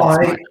think tags...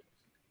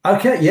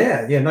 Okay,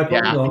 yeah, no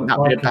problem. Yeah,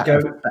 I think that'd be a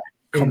better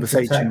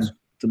conversation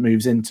that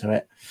moves into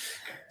it.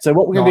 So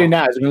what we're going to do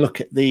now is we're going to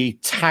look at the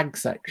tag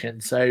section.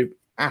 So,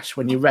 Ash,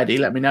 when you're ready,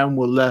 let me know and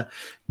we'll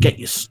get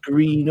your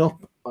screen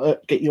up,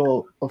 get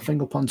your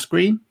finger up on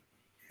screen.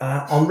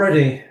 I'm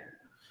ready.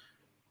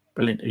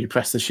 Brilliant. You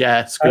press the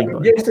share screen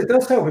button. Yes, it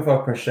does help if I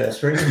press share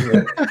screen.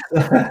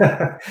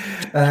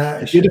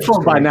 You'd have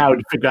thought by now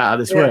to figure out how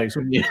this works,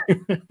 wouldn't you?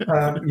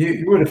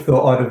 You would have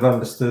thought I'd have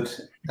understood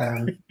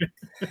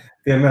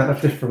the amount of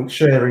different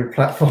sharing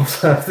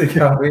platforms I have to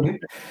go in.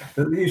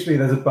 But usually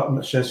there's a button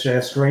that says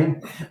share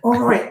screen. All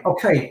right,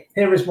 okay,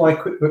 here is my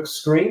QuickBooks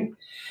screen.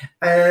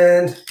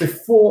 And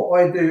before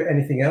I do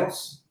anything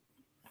else,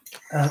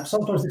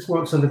 sometimes this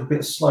works a little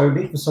bit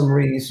slowly for some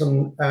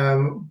reason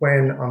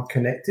when I'm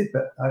connected,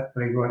 but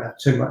hopefully we won't have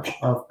too much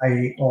of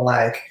a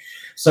lag.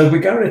 So we're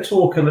going to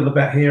talk a little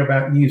bit here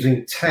about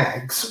using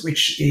tags,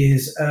 which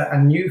is a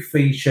new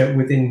feature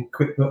within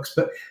QuickBooks.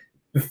 But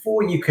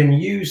before you can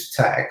use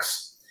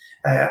tags,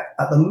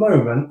 at the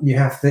moment, you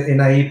have to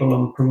enable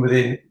them from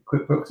within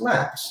QuickBooks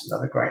Labs,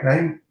 another great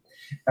name.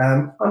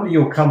 Under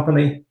your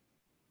company,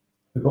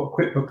 we've got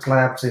QuickBooks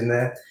Labs in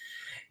there.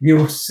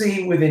 You'll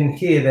see within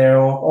here there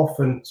are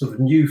often sort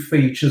of new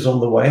features on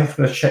the way. I'm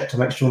going to check to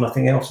make sure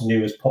nothing else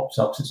new has popped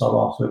up since I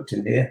last looked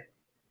in here.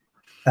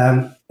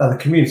 The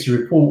community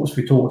reports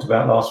we talked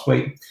about last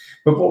week.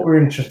 But what we're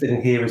interested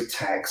in here is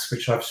tags,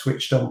 which I've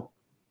switched on.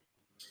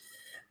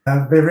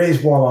 There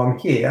is, while I'm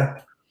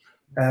here,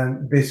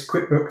 this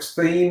QuickBooks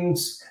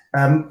themes.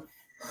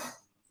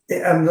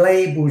 It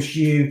enables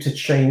you to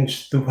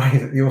change the way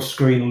that your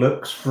screen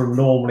looks from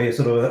normally a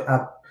sort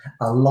of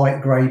a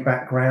light grey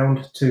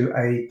background to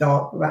a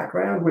dark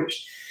background,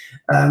 which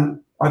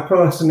I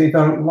personally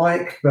don't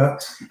like,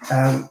 but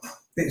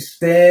it's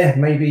there.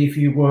 Maybe if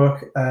you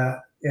work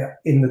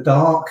in the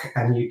dark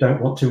and you don't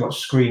want too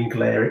much screen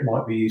glare, it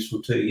might be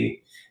useful to you.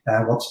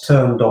 Once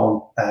turned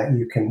on,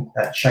 you can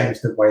change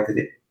the way that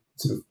it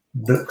sort of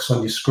looks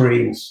on your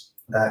screens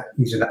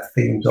using that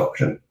themes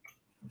option.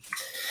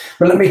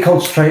 But let me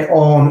concentrate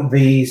on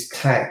these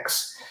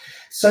tags.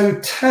 So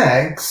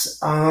tags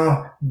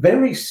are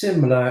very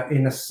similar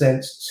in a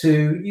sense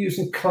to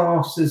using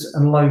classes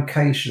and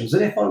locations.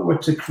 And if I were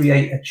to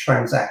create a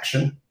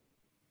transaction,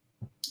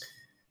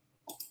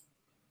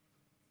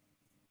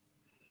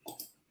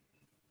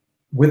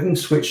 with them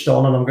switched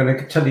on, and I'm going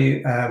to tell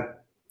you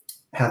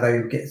how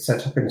they get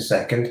set up in a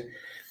second.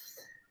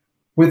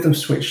 With them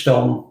switched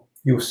on,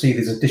 you'll see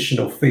these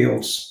additional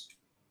fields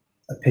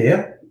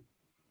appear.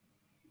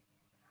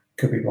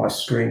 Could be my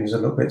screen's a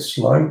little bit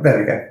slow. There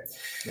we go.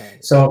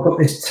 Nice. So I've got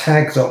this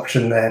tags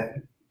option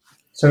there.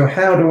 So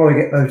how do I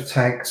get those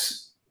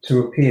tags to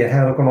appear?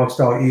 How can I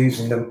start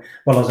using them?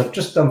 Well, as I've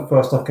just done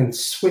first, I can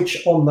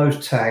switch on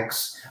those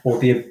tags or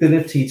the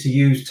ability to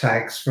use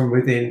tags from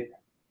within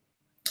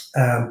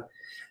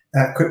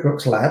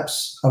QuickBooks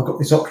Labs. I've got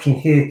this option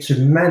here to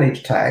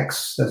manage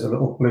tags. There's a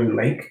little blue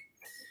link.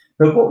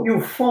 But what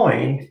you'll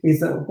find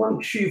is that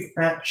once you've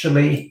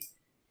actually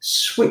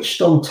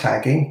switched on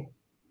tagging,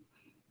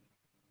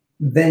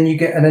 then you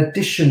get an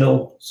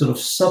additional sort of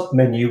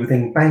sub-menu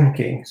within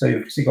banking. So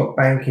you've got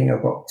banking,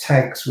 I've got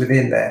tags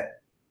within there.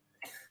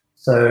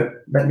 So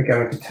let me go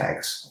into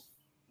tags.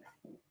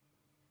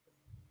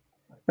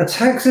 Now,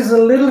 tags is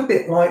a little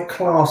bit like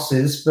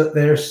classes, but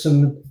there are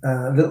some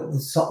little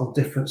subtle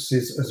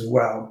differences as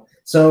well.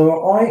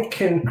 So I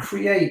can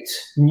create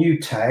new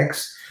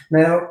tags.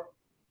 Now,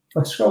 if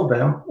I scroll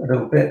down a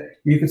little bit,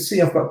 you can see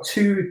I've got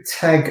two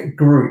tag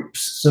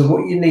groups. So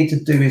what you need to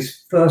do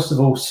is, first of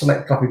all,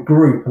 select like a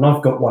group. And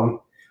I've got one,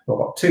 well,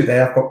 I've got two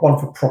there. I've got one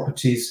for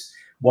properties,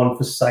 one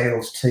for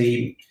sales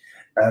team.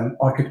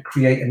 I could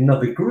create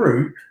another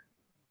group.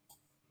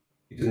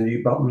 Use a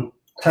new button,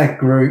 tag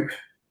group.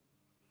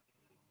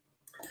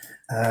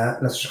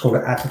 Let's just call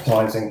it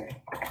advertising.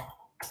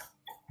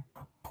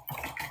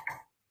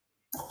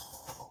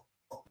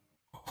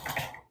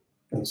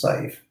 And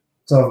save.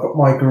 So I've got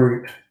my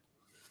group.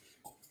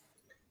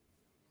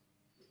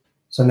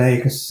 So now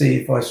you can see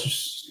if I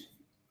just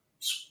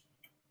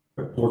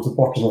towards the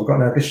bottom, I've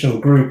got an additional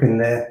group in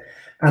there,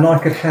 and I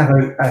could have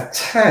a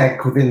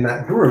tag within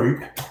that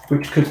group,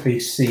 which could be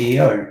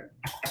CEO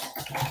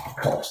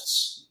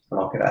costs. And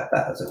I could add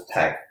that as a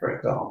tag, for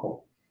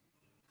example.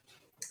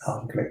 I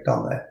can click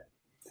done there.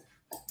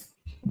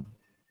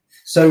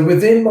 So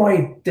within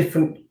my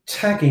different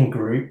tagging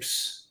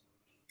groups,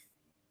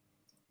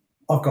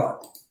 I've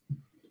got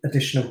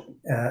additional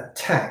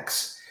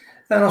tags.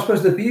 And I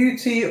suppose the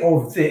beauty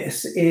of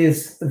this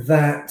is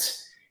that,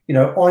 you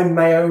know, I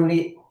may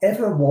only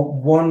ever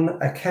want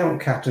one account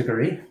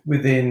category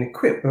within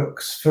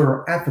QuickBooks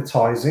for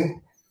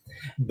advertising,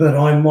 but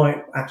I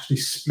might actually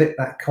split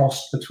that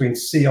cost between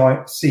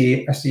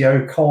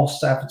SEO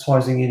costs,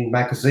 advertising in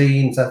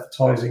magazines,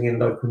 advertising in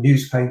local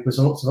newspapers,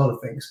 and lots of other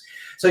things.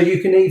 So you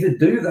can either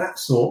do that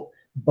sort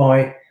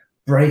by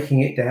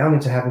breaking it down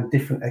into having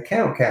different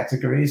account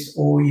categories,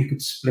 or you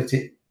could split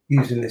it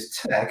using this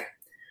tag.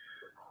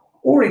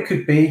 Or it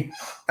could be,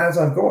 as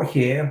I've got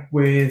here,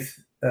 with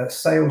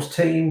sales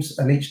teams,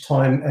 and each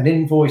time an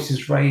invoice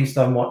is raised,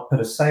 I might put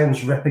a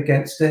sales rep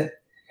against it.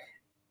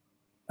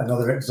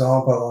 Another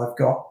example I've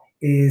got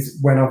is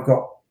when I've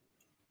got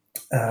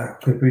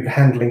could be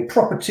handling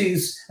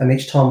properties, and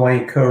each time I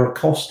incur a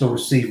cost or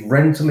receive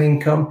rental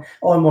income,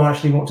 I might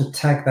actually want to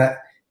tag that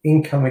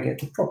income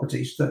against the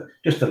properties.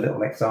 Just a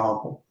little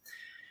example.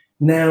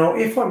 Now,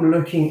 if I'm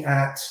looking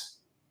at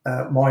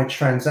my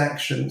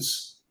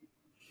transactions,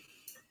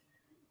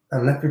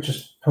 and let me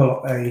just pull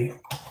up a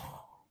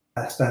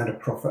standard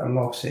profit and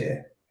loss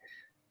here.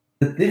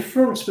 The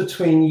difference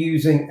between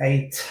using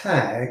a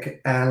tag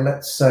and,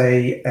 let's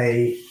say,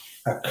 a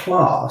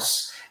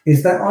class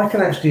is that I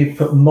can actually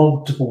put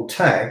multiple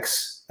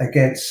tags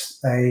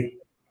against a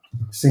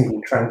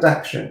single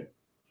transaction.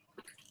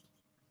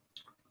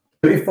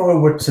 So if I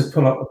were to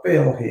pull up a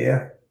bill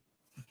here,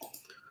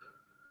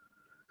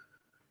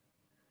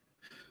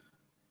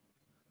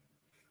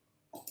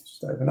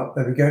 just open up,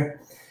 there we go.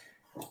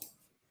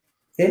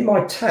 In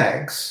my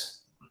tags,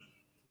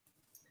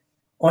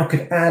 I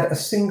could add a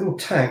single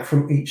tag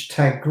from each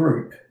tag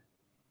group.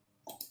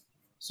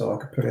 So I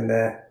could put in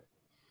there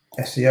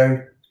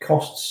SEO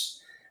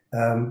costs,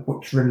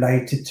 which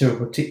related to a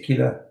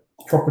particular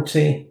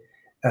property,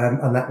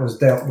 and that was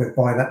dealt with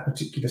by that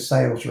particular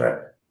sales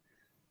rep.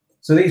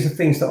 So these are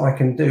things that I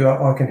can do.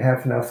 I can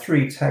have now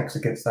 3 tags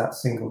against that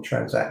single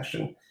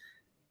transaction,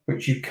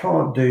 which you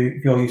can't do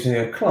if you're using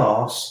a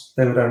class.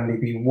 There would only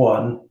be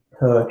 1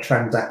 per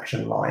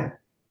transaction line.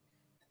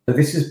 So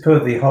this is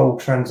per the whole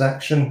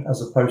transaction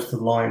as opposed to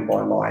line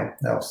by line.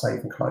 Now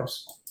save and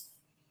close.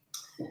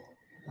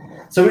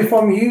 So if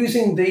I'm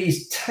using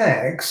these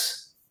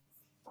tags,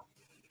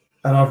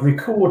 and I've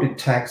recorded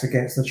tags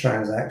against the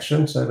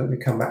transaction, so let me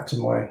come back to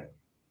my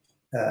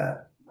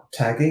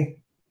tagging.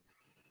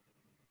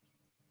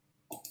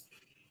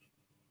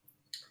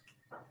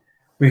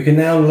 We can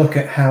now look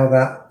at how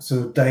that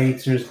sort of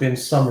data has been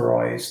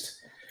summarized.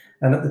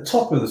 And at the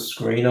top of the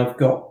screen, I've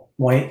got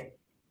my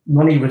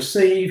money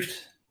received,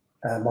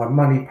 my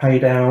money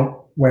paid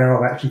out, where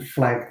I've actually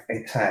flagged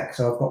a tag.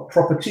 So I've got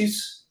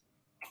properties,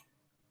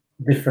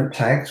 different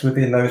tags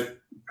within those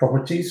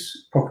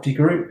properties, property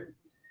group.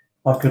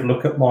 I could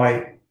look at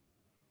my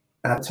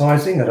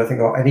advertising. I don't think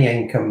I've got any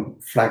income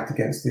flagged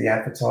against the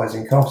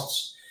advertising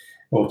costs,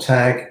 or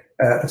tag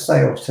the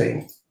sales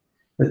team,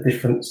 the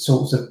different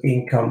sorts of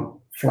income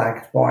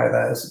flagged by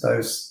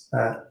those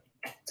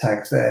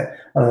tags there.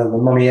 And then the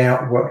money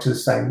out works the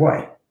same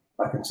way.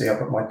 I can see I've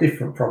got my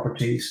different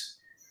properties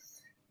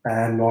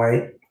and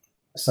my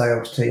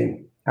sales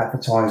team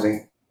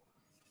advertising.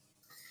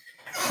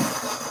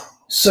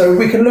 So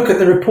we can look at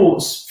the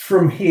reports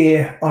from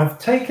here. I've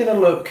taken a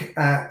look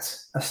at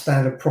a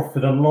standard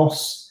profit and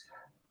loss.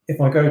 If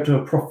I go to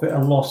a profit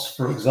and loss,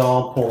 for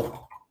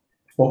example,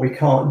 what we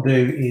can't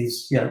do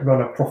is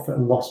run a profit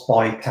and loss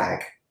by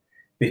tag,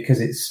 because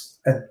it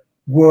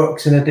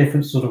works in a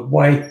different sort of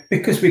way,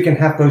 because we can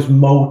have those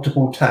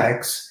multiple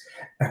tags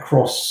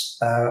across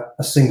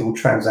a single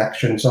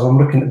transaction. So I'm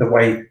looking at the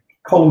way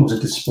columns are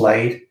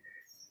displayed.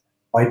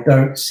 I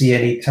don't see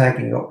any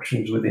tagging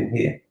options within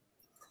here.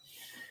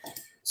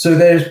 So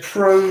there's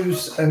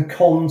pros and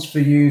cons for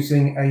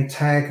using a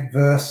tag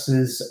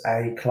versus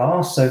a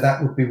class. So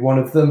that would be one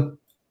of them.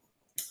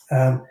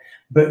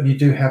 But you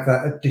do have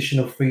that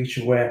additional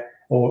feature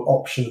or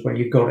options where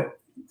you've got it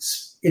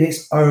in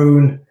its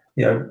own,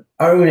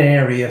 own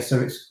area. So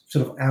it's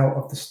sort of out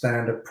of the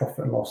standard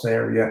profit and loss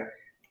area,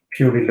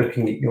 purely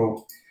looking at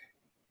your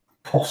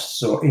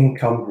costs or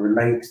income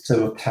related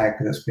to a tag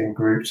that's been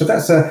grouped. So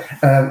that's a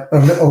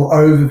little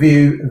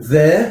overview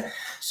there.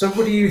 So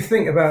what do you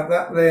think about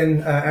that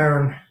then,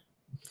 Aaron?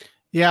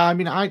 Yeah, I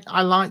mean,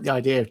 I like the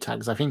idea of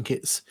tags. I think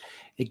it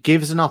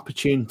gives an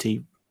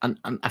opportunity, and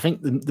I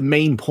think the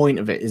main point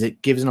of it is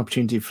it gives an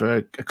opportunity for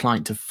a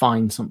client to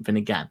find something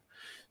again.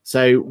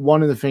 So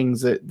one of the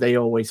things that they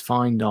always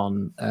find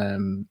on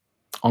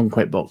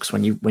QuickBooks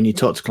when you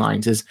talk to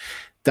clients is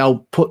they'll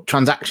put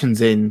transactions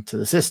into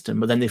the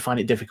system, but then they find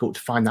it difficult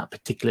to find that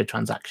particular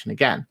transaction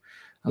again.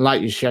 And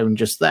like you've shown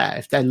just there,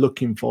 if they're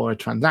looking for a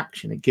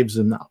transaction, it gives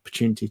them that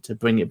opportunity to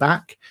bring it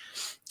back.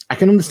 I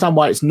can understand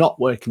why it's not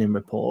working in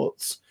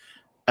reports,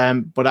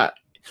 but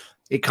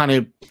it kind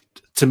of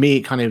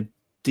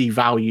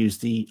devalues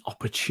the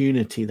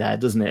opportunity there,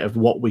 doesn't it, of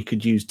what we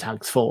could use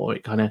tags for.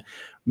 It kind of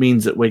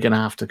means that we're going to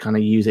have to kind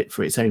of use it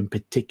for its own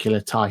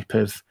particular type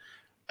of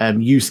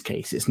use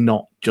case. It's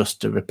not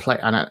just to replace,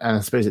 and I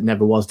suppose it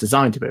never was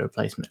designed to be a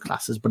replacement of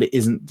classes, but it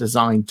isn't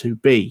designed to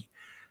be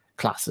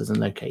classes and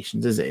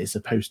locations, is it? It's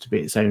supposed to be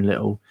its own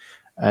little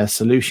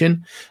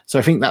solution. So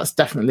I think that's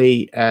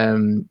definitely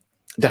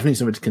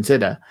something to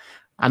consider.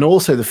 And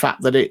also the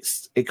fact that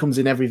it comes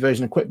in every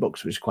version of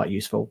QuickBooks, which is quite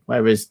useful.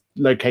 Whereas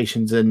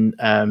locations and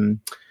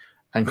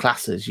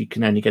classes, you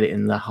can only get it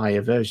in the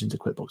higher versions of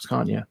QuickBooks,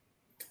 can't you?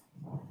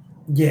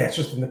 Yeah, it's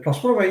just in the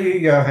plus. What about you,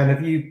 Johan?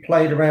 Have you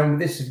played around with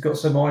this? Have you got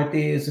some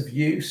ideas of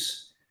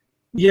use?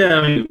 Yeah,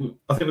 I mean,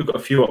 I think we've got a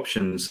few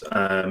options.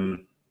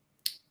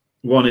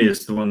 One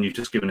is the one you've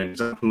just given an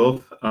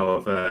example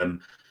of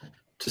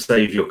to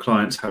save your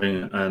clients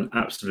having an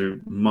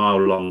absolute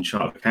mile-long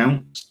chart of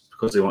accounts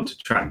because they want to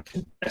track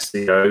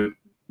SEO,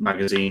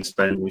 magazine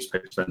spend,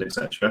 newspaper spend,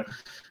 etc.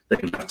 They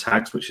can have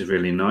tags, which is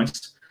really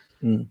nice.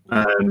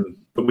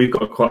 But we've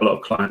got quite a lot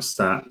of clients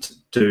that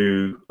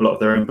do a lot of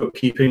their own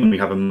bookkeeping, and we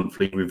have a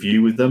monthly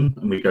review with them,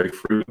 and we go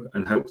through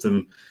and help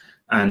them.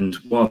 And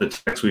one of the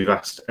tags we've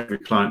asked every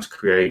client to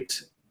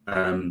create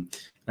and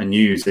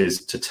use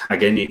is to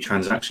tag any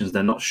transactions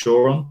they're not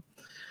sure on.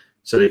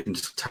 So they can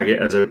just tag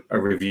it as a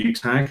review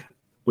tag,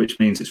 which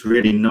means it's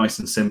really nice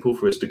and simple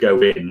for us to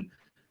go in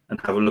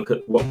and have a look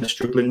at what they're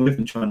struggling with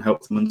and try and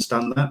help them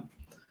understand that.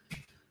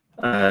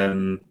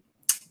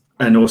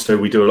 And also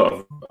we do a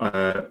lot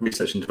of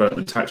research and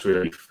development tax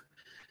relief.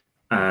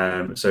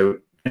 So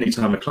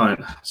anytime a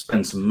client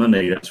spends some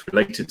money that's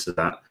related to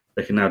that,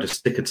 they can now just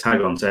stick a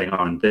tag on saying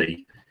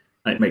R&D,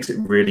 and it makes it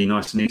really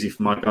nice and easy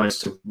for my guys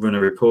to run a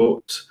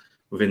report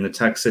within the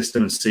tax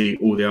system and see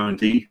all the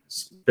R&D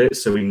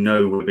bits, so we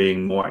know we're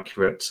being more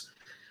accurate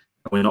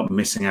and we're not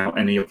missing out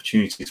any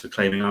opportunities for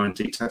claiming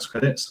R&D tax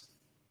credits.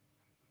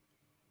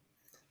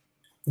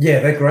 Yeah,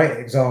 they're great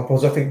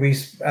examples. I think we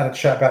had a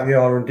chat about the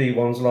R&D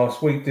ones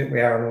last week, didn't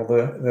we, Aaron,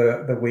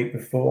 or the week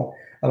before?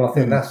 And I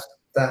think that's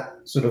that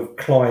sort of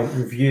client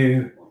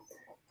review,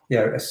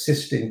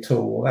 assisting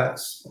tool.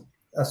 That's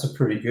a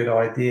pretty good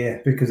idea,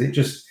 because it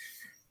just,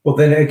 well,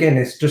 then again,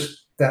 it's just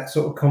that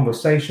sort of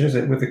conversation,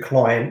 isn't it, with the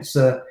clients?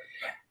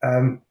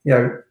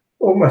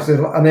 Almost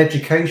an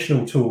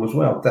educational tool as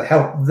well to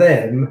help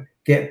them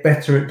get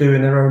better at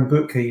doing their own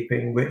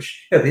bookkeeping.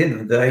 Which, at the end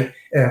of the day,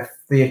 if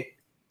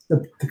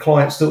the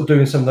client's still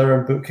doing some of their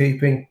own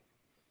bookkeeping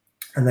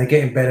and they're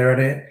getting better at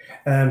it,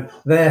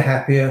 they're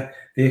happier,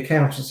 the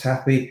accountant's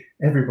happy,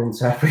 everyone's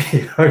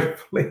happy,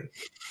 hopefully.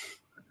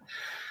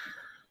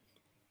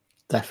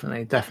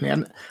 Definitely.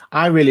 And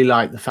I really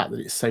like the fact that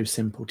it's so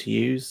simple to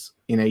use.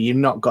 You've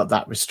not got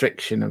that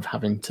restriction of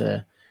having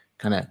to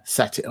kind of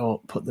set it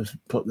up, put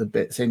the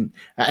bits in.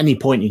 At any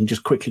point, you can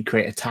just quickly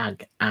create a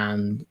tag,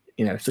 and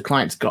if the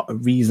client's got a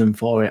reason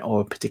for it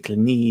or a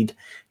particular need,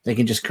 they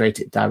can just create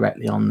it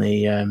directly on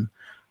the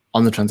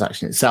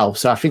transaction itself.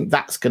 So I think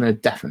that's going to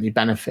definitely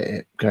benefit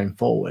it going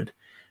forward.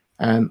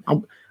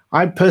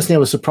 I personally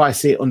was surprised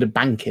to see it under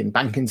banking.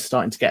 Banking's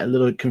starting to get a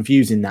little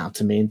confusing now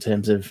to me in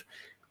terms of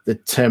the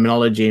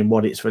terminology and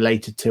what it's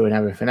related to and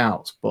everything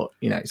else. But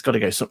it's got to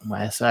go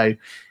somewhere. So I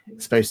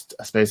suppose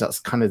that's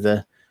kind of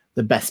the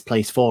best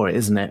place for it,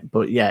 isn't it?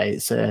 But yeah,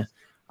 it's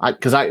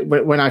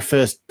when I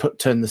first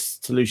turned the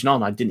solution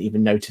on, I didn't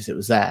even notice it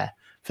was there.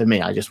 For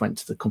me, I just went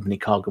to the company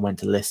cog and went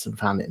to lists and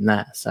found it in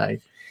there. So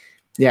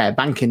yeah,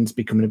 banking's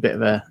becoming a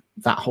bit of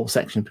that whole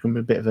section becoming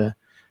a bit of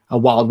a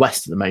wild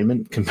west at the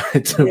moment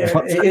compared to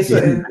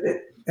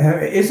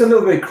it is a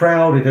little bit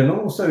crowded, and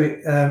also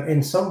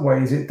in some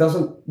ways it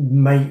doesn't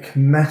make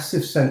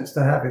massive sense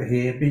to have it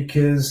here,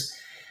 because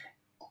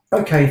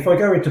if I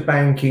go into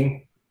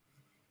banking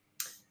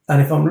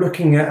and if I'm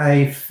looking at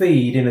a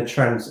feed in a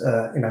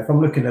if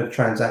I'm looking at a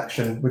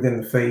transaction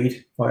within the feed,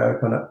 if I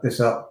open this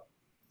up,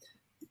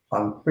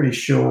 I'm pretty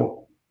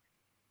sure,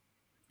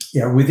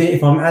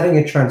 if I'm adding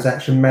a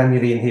transaction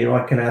manually in here,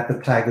 I can add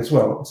the tag as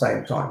well at the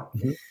same time.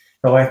 Mm-hmm.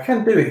 So I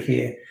can do it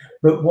here,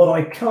 but what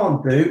I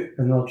can't do,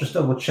 and I'll just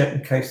double check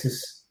in case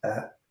this,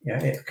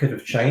 it could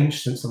have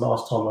changed since the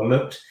last time I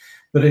looked,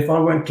 but if I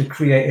went to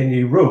create a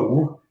new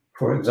rule,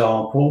 for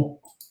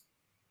example,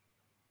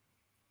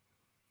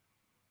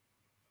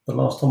 the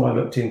last time I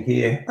looked in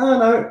here,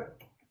 no,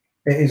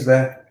 it is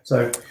there.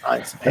 So,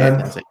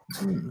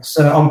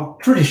 so I'm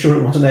pretty sure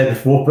it wasn't there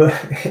before, but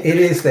it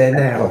is there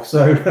now.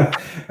 So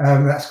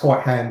that's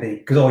quite handy,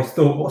 because I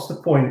thought, what's the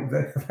point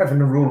of having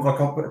a rule if I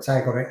can't put a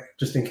tag on it,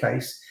 just in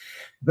case?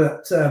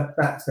 But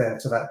that's there,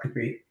 so that could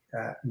be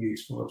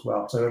useful as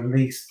well. So at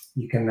least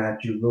you can add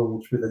your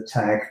rules with a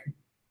tag.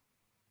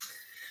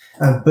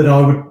 But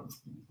I would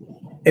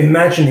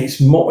imagine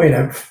it's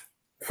more,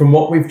 from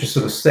what we've just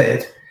sort of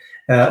said,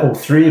 all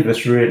three of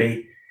us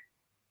really,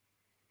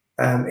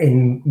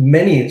 in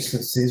many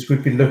instances,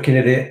 we'd be looking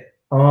at it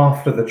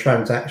after the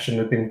transaction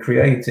had been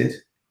created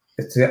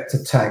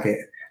to tag it,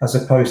 as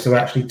opposed to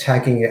actually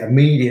tagging it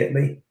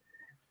immediately.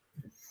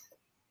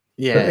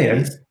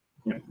 Yeah,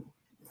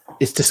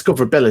 it's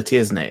discoverability,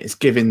 isn't it? It's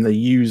giving the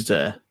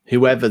user,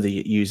 whoever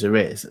the user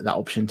is, that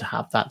option to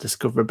have that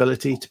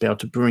discoverability, to be able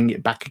to bring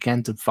it back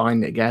again, to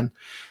find it again.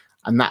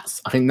 And I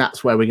think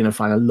that's where we're going to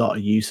find a lot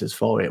of uses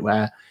for it,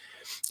 where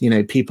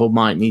people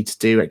might need to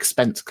do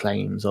expense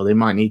claims, or they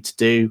might need to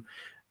do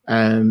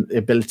the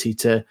ability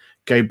to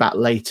go back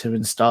later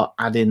and start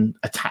adding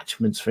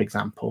attachments, for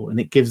example. And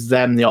it gives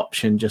them the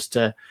option just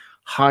to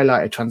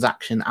highlight a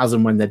transaction as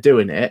and when they're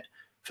doing it,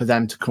 for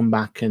them to come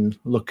back and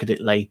look at it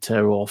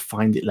later or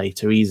find it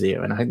later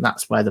easier. And I think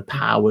that's where the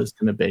power is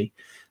going to be.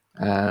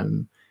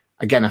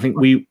 Again, I think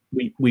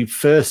we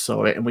first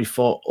saw it and we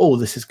thought, oh,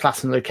 this is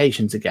class and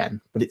locations again,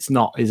 but it's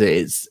not, is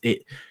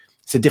it?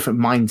 It's a different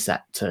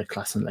mindset to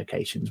class and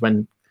locations.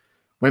 When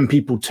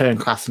people turn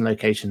class and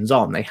locations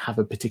on, they have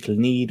a particular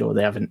need, or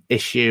they have an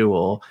issue,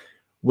 or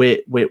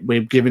we're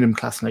giving them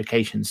class and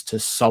locations to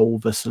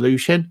solve a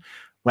solution.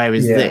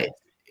 Whereas this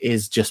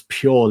is just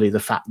purely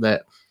the fact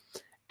that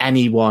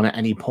anyone at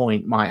any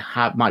point might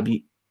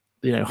be,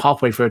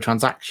 halfway through a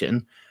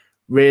transaction,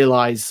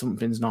 realize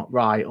something's not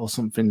right or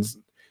something's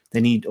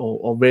they need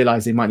or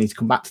realize they might need to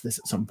come back to this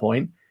at some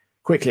point,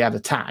 quickly add a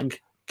tag,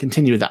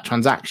 continue with that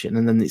transaction,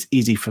 and then it's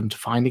easy for them to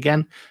find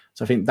again.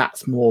 So I think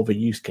that's more of a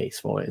use case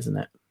for it, isn't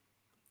it?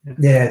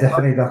 Yeah,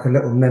 definitely like a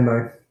little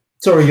memo.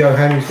 Sorry,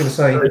 Johan, you was going to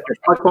say.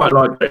 I quite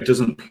like that it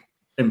doesn't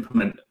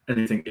implement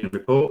anything in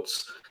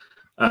reports,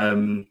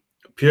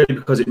 purely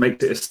because it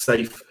makes it a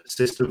safe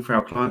system for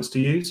our clients to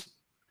use.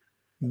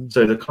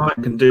 So the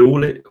client can do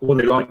all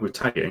they like with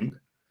tagging,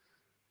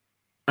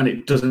 and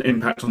it doesn't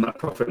impact on that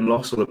profit and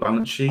loss or the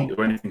balance sheet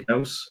or anything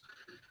else.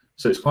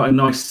 So it's quite a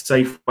nice,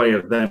 safe way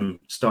of them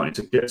starting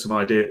to get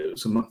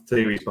some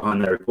theories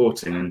behind their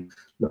reporting and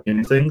looking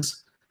at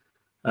things.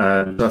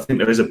 So I think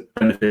there is a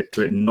benefit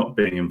to it not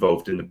being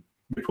involved in the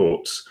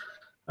reports,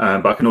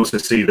 but I can also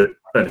see the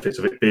benefits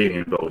of it being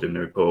involved in the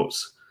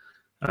reports.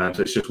 So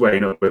it's just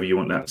weighing up whether you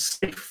want that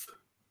safe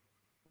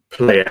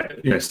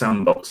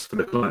sandbox for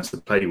the clients to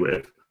play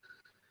with.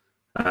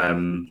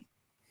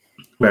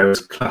 Whereas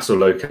class or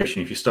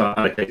location, if you start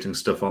allocating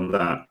stuff on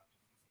that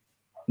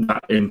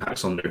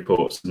impacts on the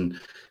reports, and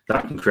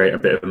that can create a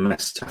bit of a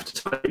mess to have to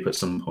tidy up at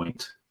some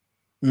point.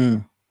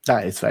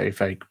 That is very,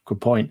 very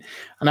good point.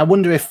 And I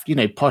wonder if,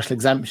 partial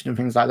exemption and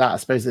things like that, I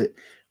suppose that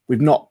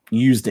we've not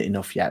used it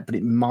enough yet, but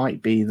it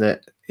might be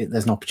that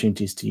there's an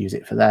opportunities to use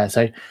it for there.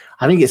 So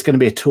I think it's going to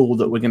be a tool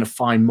that we're going to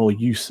find more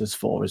uses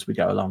for as we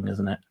go along,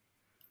 isn't it?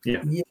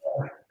 Yeah.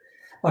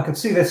 I can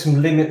see there's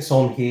some limits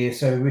on here.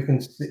 So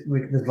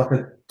there's like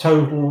a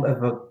total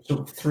of a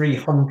sort of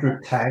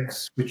 300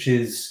 tags, which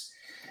is,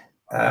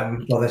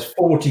 there's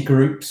 40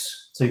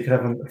 groups. So you could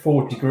have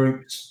 40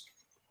 groups,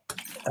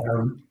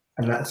 and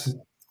that's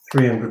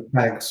 300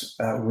 tags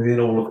within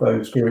all of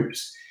those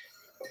groups,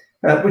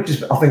 which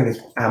is, I think, is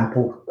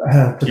ample,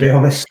 to be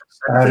honest.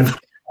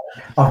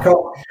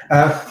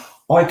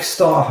 I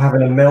start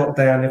having a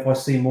meltdown if I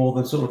see more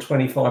than sort of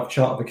 25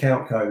 chart of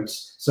account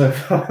codes. So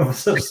if I have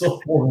sort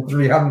of more than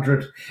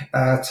 300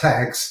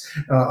 tags,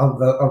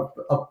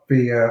 I'll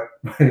be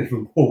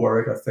even more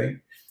worried, I think.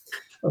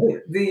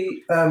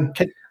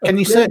 Can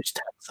you search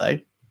tags,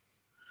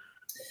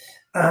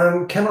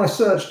 though? Can I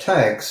search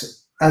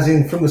tags, as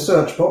in from the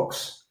search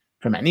box?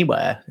 From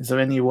anywhere? Is there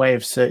any way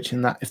of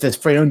searching that? If there's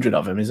 300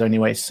 of them, is there any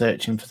way of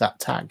searching for that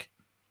tag?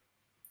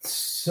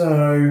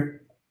 So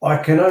I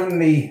can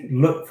only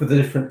look for the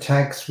different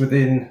tags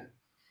within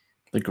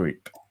the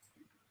group.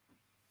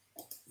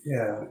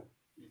 Yeah.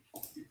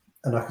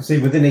 And I can see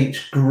within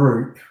each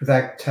group, with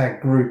that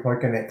tag group, I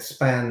can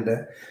expand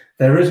it.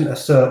 There isn't a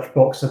search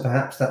box, so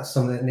perhaps that's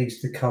something that needs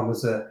to come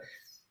as a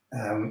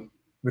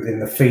within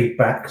the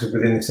feedback, because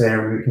within this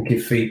area we can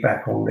give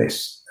feedback on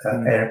this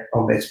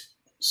on this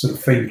sort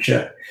of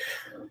feature.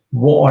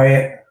 What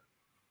I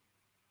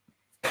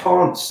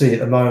can't see at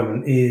the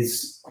moment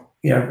is,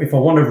 if I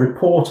want to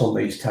report on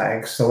these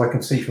tags, so I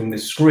can see from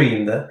this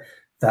screen that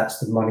that's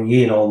the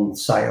money in on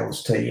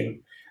sales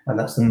team and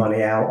that's the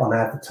money out on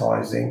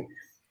advertising.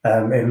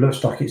 It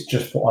looks like it's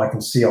just what I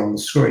can see on the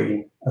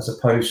screen, as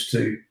opposed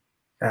to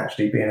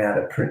actually being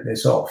able to print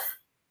this off.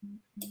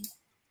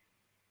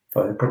 If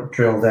I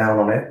drill down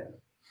on it,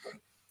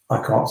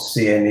 I can't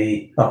see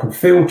any. I can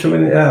filter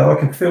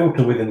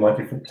within my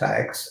different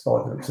tags by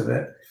the looks of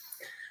it,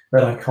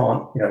 but I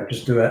can't,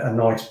 just do a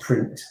nice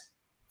print.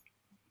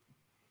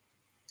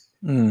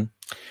 And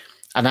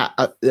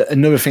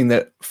another thing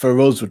that for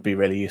us would be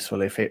really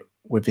useful, if it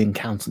with the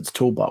accountant's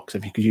toolbox,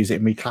 if you could use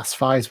it in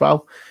reclassify as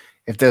well.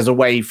 If there's a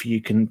way for you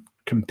can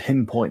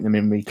pinpoint them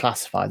in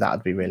reclassify, that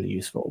would be really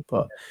useful.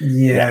 But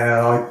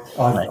I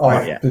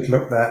did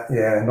look that.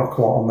 Yeah, not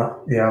quite on that.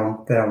 Yeah,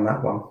 there on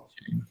that one.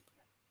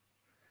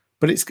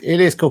 But it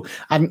is cool.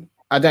 And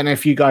I don't know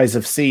if you guys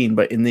have seen,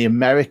 but in the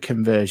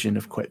American version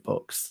of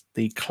QuickBooks,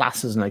 the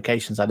classes and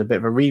locations had a bit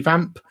of a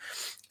revamp.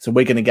 So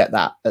we're going to get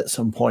that at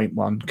some point,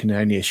 one can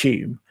only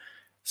assume.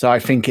 So I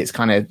think it's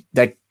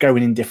they're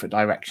going in different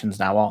directions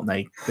now, aren't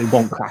they? They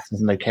want classes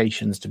and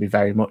locations to be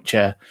very much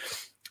you're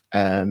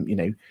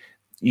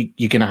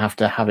going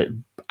to have it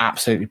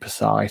absolutely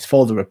precise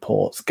for the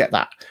reports, get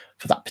that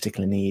for that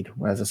particular need.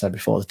 Whereas I said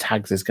before, the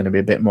tags is going to be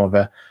a bit more of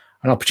an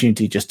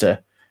opportunity just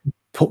to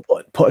put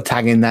a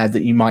tag in there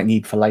that you might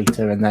need for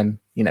later, and then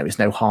it's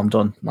no harm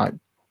done, like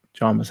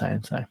John was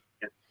saying. So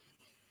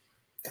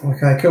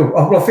okay, cool.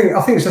 Well, I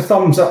think it's a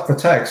thumbs up for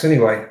tags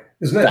anyway,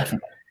 isn't it?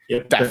 Definitely.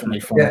 Yeah,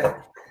 definitely. Yeah.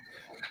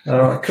 All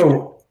right,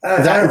 cool.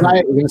 Is that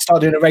right? We're going to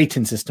start doing a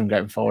rating system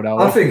going forward, are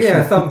we? I think,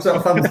 thumbs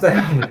up, thumbs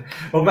down.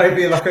 Or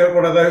maybe like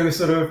one of those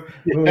sort of,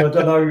 I don't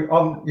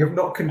know, you've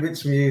not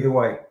convinced me either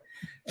way.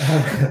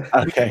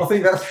 Okay. I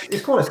think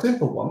it's quite a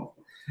simple one.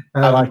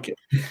 I like it.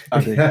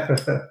 I do.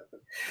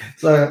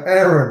 So,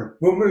 Aaron,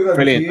 we'll move over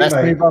Brilliant. to you, Let's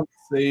mate. move on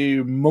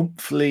to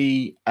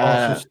monthly.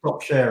 I should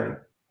stop sharing.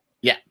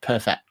 Yeah,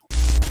 perfect.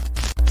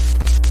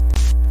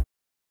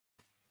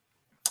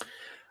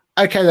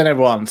 Okay, then,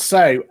 everyone.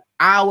 So,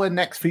 our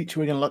next feature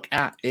we're going to look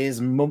at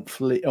is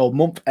monthly or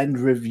month-end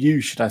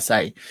review, should I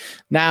say.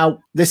 Now,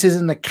 this is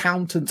an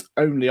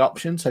accountant-only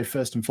option. So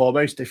first and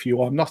foremost, if you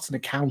are not an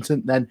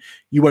accountant, then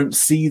you won't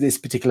see this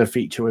particular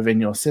feature within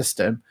your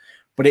system.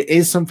 but it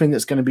is something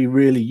that's going to be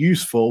really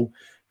useful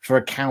for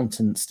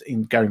accountants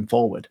in going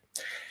forward.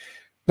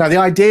 Now, the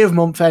idea of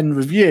month-end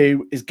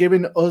review is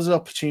giving us an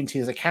opportunity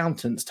as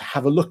accountants to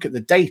have a look at the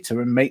data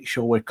and make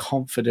sure we're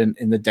confident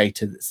in the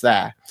data that's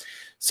there.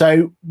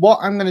 So what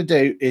I'm going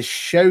to do is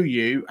show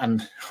you,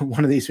 and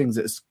one of these things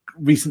that's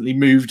recently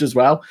moved as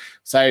well.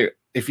 So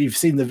if you've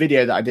seen the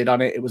video that I did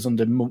on it, it was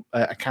under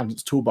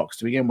Accountant's Toolbox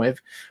to begin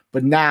with.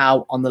 But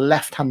now on the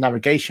left-hand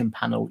navigation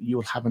panel,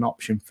 you'll have an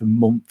option for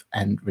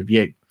month-end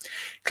review.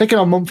 Clicking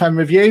on month-end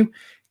review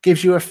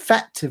gives you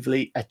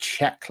effectively a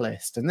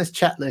checklist. And this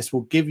checklist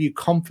will give you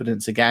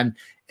confidence again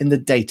in the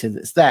data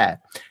that's there.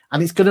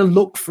 And it's going to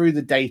look through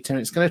the data and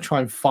it's going to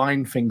try and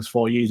find things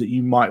for you that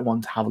you might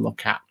want to have a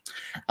look at.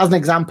 As an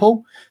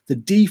example, the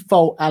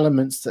default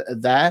elements that are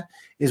there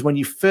is when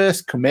you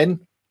first come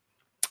in,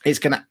 it's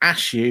going to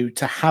ask you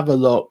to have a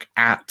look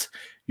at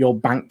your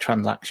bank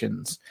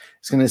transactions.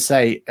 It's going to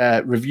say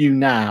review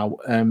now.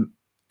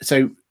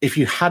 So if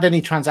you had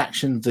any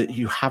transactions that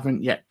you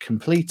haven't yet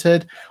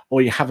completed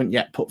or you haven't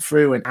yet put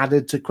through and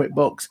added to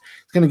QuickBooks,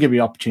 it's going to give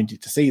you an opportunity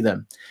to see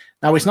them.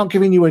 Now, it's not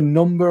giving you a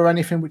number or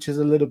anything, which is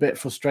a little bit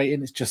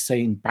frustrating. It's just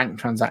saying bank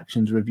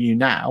transactions review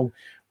now,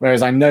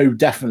 whereas I know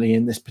definitely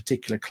in this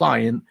particular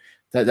client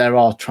that there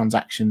are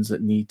transactions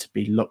that need to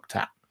be looked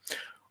at.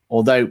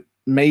 Although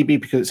maybe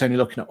because it's only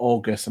looking at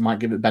August, I might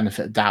give it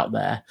benefit of doubt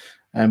there.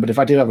 But if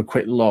I do have a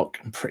quick look,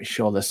 I'm pretty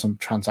sure there's some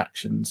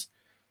transactions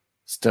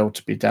still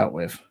to be dealt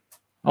with.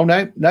 Oh,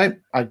 no,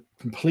 I'm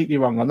completely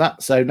wrong on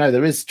that. So no,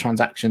 there is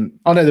transaction.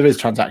 Oh, no, there is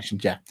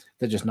transactions. Yeah,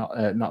 they're just not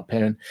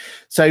appearing.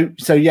 So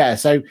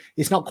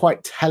it's not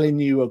quite telling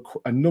you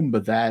a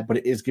number there, but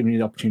it is giving you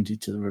the opportunity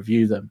to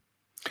review them.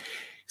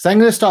 So I'm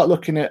going to start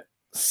looking at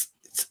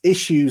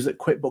issues that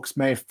QuickBooks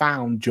may have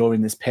found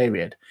during this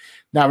period.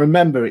 Now,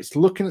 remember, it's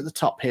looking at the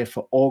top here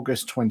for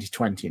August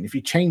 2020. And if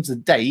you change the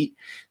date,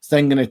 it's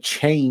then going to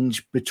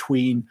change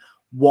between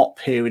what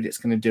period it's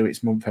going to do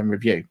its month-end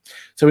review.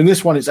 So in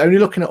this one, it's only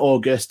looking at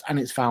August, and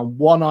it's found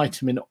one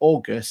item in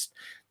August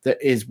that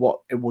is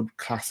what it would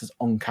class as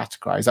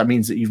uncategorized. That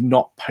means that you've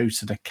not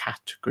posted a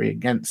category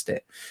against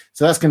it.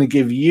 So that's going to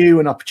give you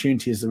an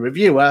opportunity as the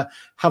reviewer,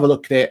 have a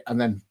look at it,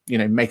 and then,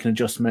 make an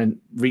adjustment,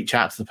 reach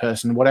out to the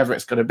person, whatever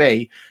it's going to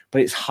be.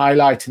 But it's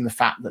highlighting the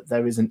fact that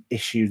there is an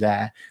issue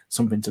there,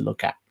 something to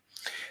look at.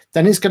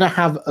 Then it's going to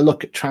have a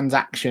look at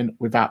transaction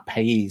without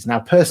payees. Now,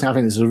 personally, I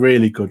think this is a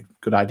really good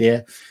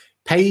idea.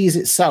 Payees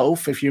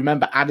itself, if you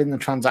remember adding the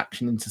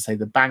transaction into, say,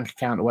 the bank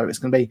account or wherever it's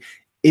going to be,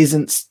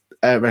 isn't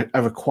a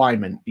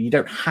requirement. You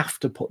don't have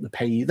to put the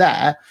payee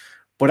there,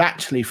 but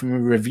actually from a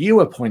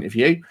reviewer point of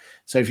view,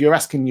 so if you're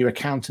asking your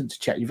accountant to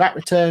check your VAT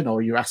return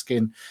or you're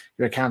asking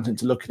your accountant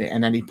to look at it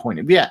in any point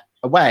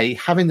of way,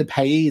 having the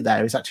payee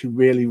there is actually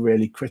really,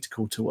 really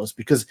critical to us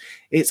because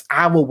it's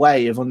our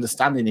way of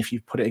understanding if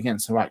you've put it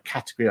against the right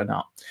category or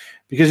not.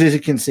 Because as you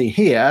can see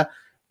here,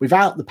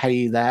 without the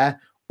payee there,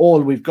 all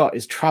we've got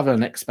is travel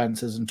and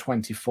expenses and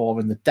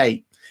 24 and the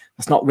date.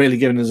 That's not really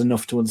giving us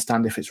enough to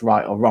understand if it's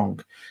right or wrong.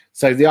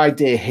 So the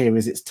idea here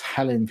is it's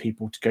telling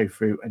people to go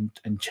through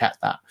and check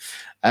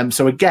that.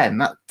 So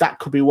again, that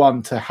could be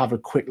one to have a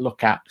quick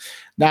look at.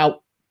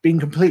 Now, being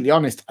completely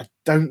honest, I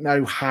don't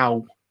know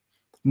how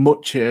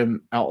much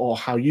or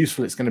how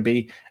useful it's going to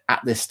be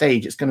at this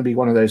stage. It's going to be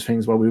one of those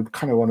things where we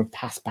kind of want to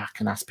pass back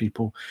and ask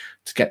people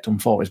to get done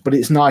for us. But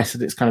it's nice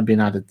that it's kind of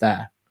been added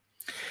there.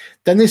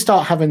 Then they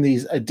start having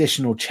these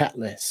additional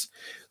checklists.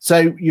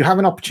 So you have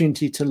an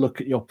opportunity to look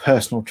at your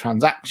personal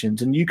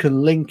transactions and you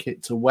can link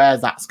it to where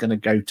that's going to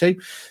go to.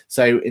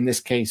 So in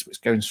this case, it's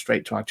going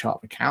straight to our chart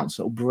of accounts.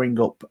 It'll bring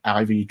up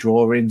either your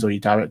drawings or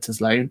your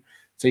director's loan.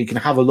 So you can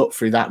have a look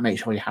through that, make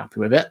sure you're happy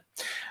with it.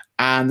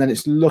 And then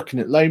it's looking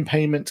at loan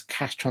payments,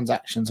 cash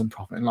transactions, and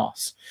profit and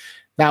loss.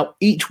 Now,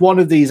 each one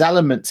of these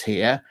elements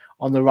here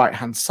on the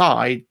right-hand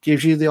side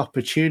gives you the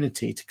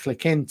opportunity to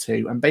click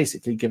into and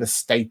basically give a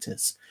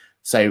status.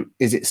 So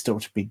is it still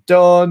to be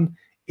done?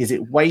 Is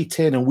it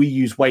waiting? And we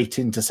use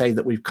waiting to say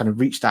that we've kind of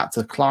reached out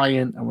to the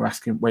client and we're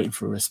waiting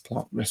for a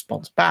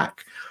response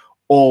back.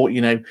 Or,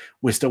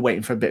 we're still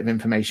waiting for a bit of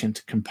information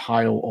to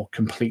compile or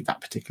complete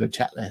that particular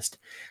checklist.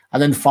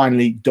 And then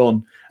finally,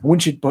 done. And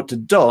once you put to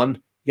done,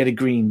 you get a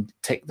green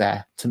tick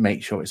there to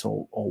make sure it's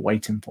all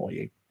waiting for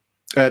you,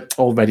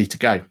 all ready to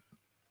go.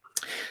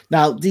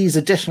 Now, these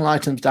additional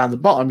items down the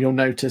bottom, you'll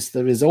notice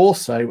there is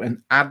also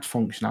an add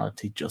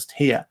functionality just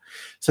here.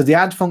 So the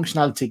add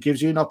functionality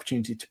gives you an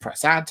opportunity to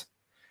press add,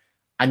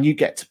 and you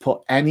get to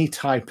put any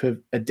type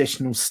of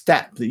additional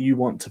step that you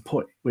want to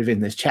put within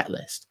this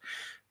checklist.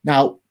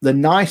 Now, the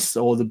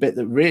bit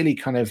that really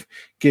kind of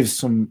gives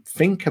something to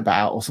think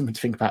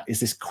about is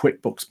this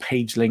QuickBooks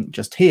page link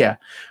just here,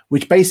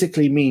 which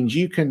basically means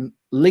you can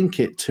link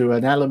it to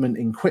an element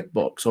in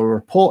QuickBooks or a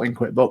report in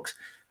QuickBooks,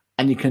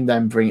 and you can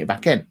then bring it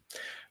back in.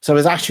 So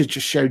as Ashley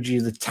just showed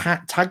you the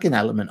tagging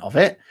element of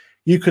it,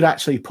 you could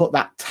actually put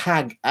that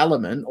tag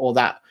element or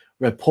that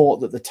report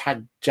that the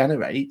tag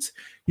generates,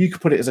 you could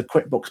put it as a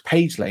QuickBooks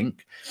page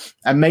link.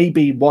 And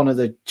maybe one of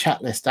the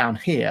checklists down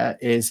here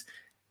is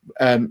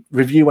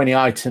review any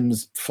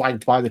items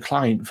flagged by the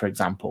client, for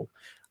example.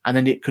 and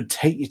then it could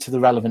take you to the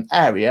relevant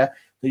area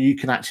that you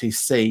can actually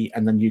see,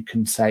 and then you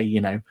can say,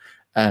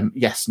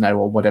 yes, no,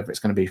 or whatever it's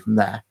going to be from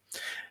there.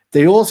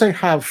 They also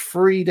have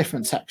 3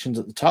 different sections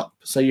at the top.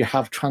 So you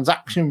have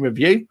transaction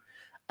review,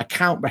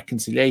 account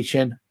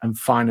reconciliation, and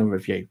final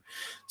review.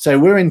 So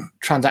we're in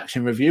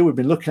transaction review. We've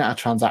been looking at our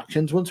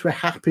transactions. Once we're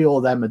happy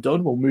all them are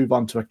done, we'll move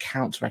on to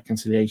account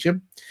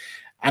reconciliation.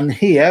 And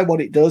here,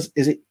 what it does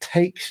is it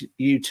takes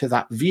you to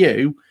that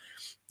view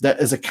that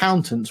as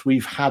accountants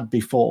we've had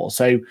before.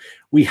 So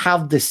we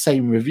have this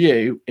same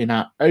review in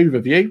our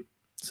overview.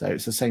 So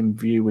it's the same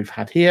view we've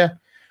had here,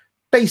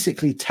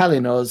 basically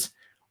telling us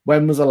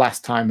when was the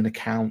last time an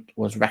account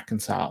was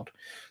reconciled.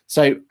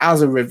 So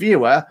as a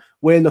reviewer,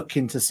 we're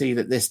looking to see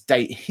that this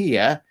date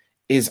here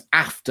is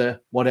after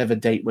whatever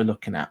date we're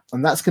looking at.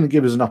 And that's going to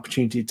give us an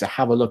opportunity to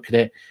have a look at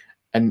it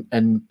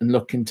and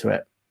look into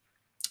it.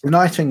 The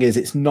nice thing is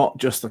it's not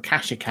just the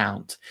cash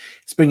account.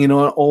 It's bringing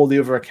on all the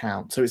other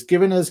accounts. So it's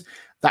giving us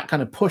that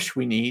kind of push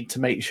we need to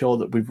make sure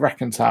that we've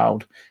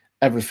reconciled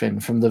everything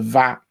from the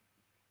VAT.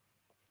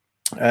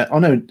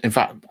 No, in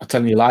fact, I'll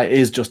tell you a lie, it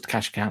is just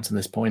cash accounts at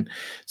this point.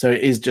 So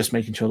it is just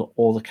making sure that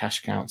all the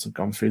cash accounts have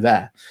gone through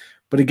there.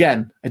 But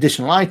again,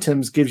 additional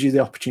items gives you the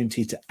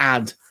opportunity to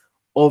add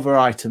other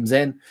items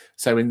in.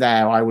 So in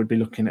there, I would be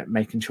looking at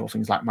making sure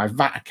things like my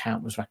VAT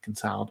account was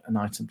reconciled and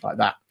items like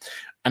that.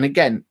 And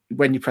again,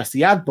 when you press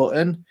the add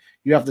button,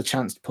 you have the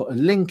chance to put a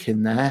link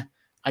in there,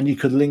 and you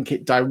could link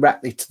it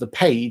directly to the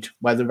page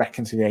where the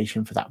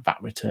reconciliation for that VAT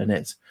return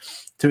is.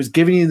 So it's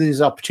giving you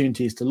these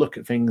opportunities to look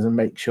at things and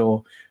make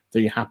sure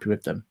that you're happy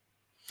with them.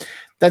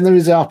 Then there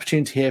is an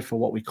opportunity here for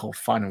what we call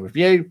final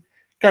review.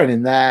 Going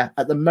in there,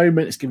 at the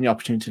moment, it's giving you the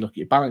opportunity to look at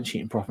your balance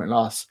sheet and profit and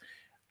loss,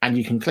 and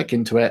you can click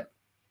into it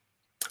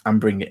and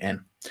bring it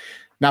in.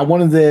 Now,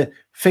 one of the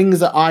things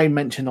that I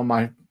mentioned on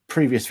my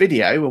previous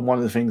video, and one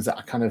of the things that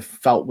I kind of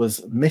felt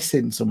was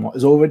missing somewhat,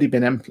 has already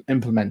been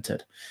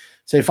implemented.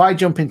 So if I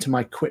jump into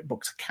my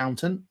QuickBooks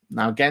Accountant,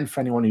 now again, for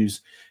anyone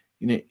who's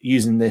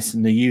using this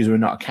and the user are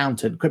not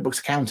accountant, QuickBooks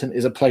Accountant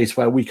is a place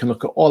where we can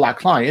look at all our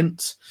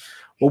clients.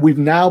 Well, we've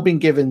now been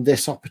given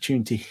this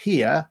opportunity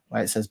here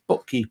where it says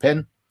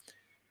bookkeeping,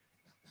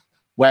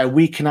 where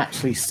we can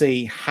actually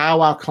see how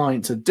our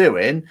clients are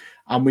doing,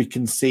 and we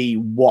can see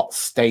what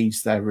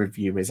stage their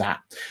review is at.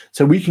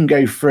 So we can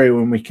go through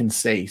and we can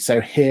see.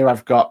 So here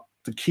I've got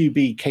the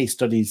QB case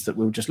studies that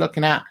we were just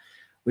looking at.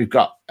 We've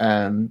got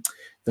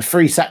the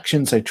 3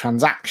 sections, so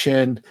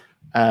transaction,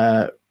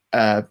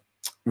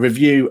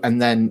 review,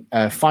 and then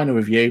final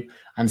review,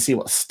 and see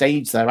what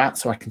stage they're at,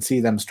 so I can see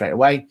them straight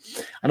away.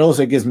 And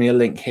also gives me a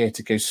link here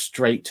to go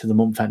straight to the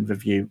month-end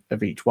review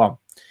of each one.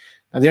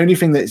 Now, the only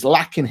thing that's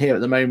lacking here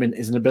at the moment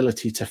is an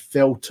ability to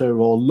filter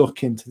or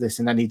look into this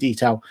in any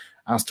detail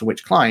as to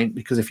which client,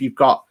 because if you've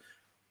got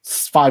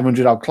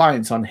 500 odd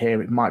clients on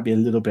here, it might be a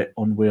little bit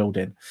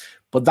unwieldy.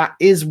 But that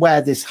is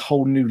where this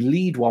whole new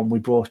lead one we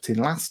brought in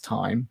last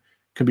time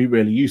can be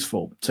really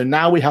useful. So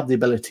now we have the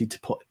ability to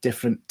put a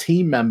different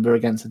team member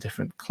against a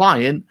different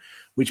client,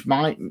 which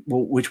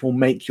will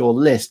make your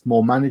list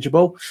more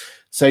manageable.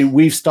 So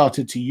we've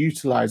started to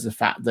utilize the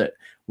fact that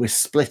we're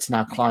splitting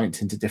our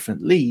clients into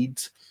different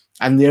leads.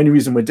 And the only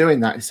reason we're doing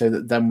that is so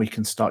that then we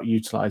can start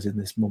utilizing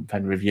this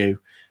month-end review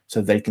so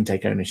they can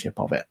take ownership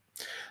of it.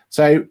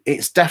 So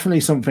it's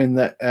definitely something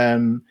that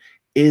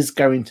is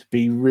going to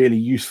be really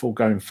useful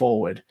going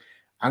forward.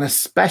 And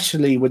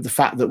especially with the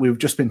fact that we've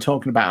just been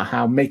talking about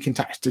how Making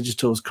Tax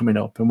Digital is coming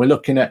up, and we're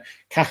looking at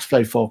cash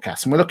flow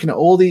forecasts, and we're looking at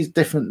all these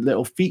different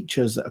little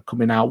features that are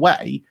coming our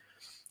way.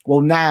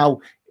 Well,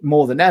 now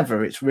more than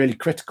ever, it's really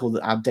critical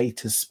that our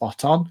data is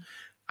spot on,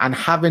 and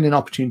having an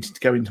opportunity to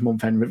go into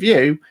month-end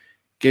review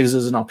gives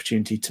us an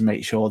opportunity to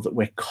make sure that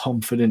we're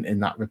confident in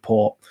that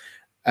report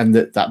and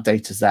that that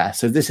data's there.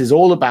 So this is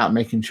all about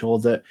making sure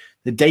that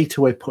the data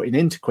we're putting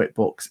into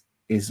QuickBooks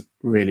is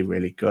really,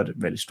 really good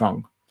and really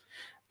strong.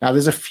 Now,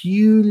 there's a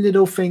few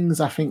little things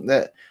I think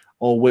that,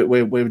 or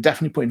we're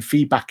definitely putting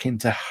feedback in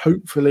to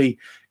hopefully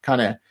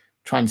kind of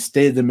try and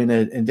steer them in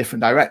a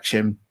different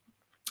direction.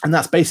 And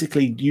that's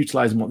basically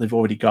utilizing what they've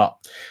already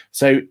got.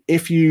 So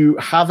if you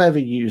have ever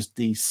used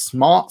the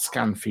Smart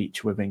Scan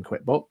feature within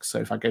QuickBooks, so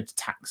if I go to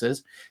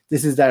taxes,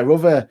 this is their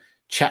other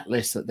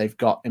checklist that they've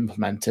got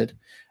implemented.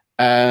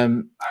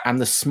 And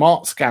the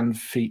Smart Scan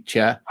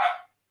feature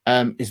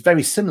is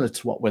very similar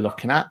to what we're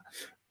looking at,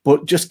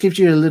 but just gives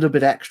you a little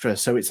bit extra.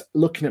 So it's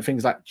looking at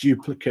things like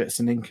duplicates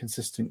and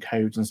inconsistent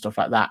codes and stuff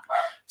like that.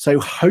 So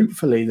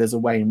hopefully there's a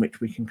way in which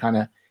we can kind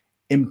of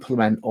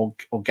implement or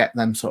get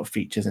them sort of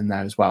features in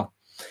there as well.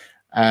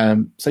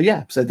 So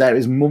there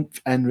is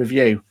month-end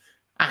review.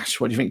 Ash,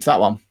 what do you think to that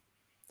one?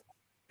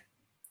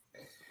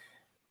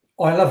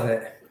 I love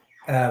it.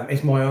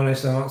 It's my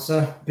honest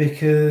answer,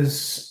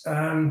 because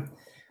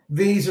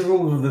these are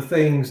all of the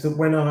things that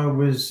when I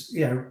was,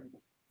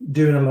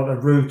 doing a lot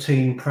of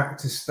routine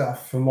practice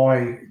stuff for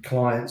my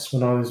clients,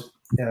 when I was,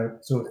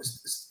 sort of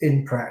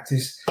in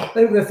practice,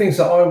 they were the things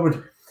that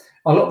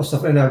a lot of the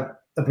stuff,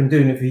 I've been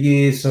doing it for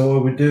years, so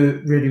I would do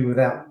it really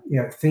without,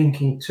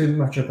 thinking too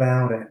much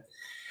about it.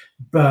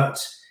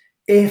 But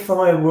if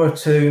I were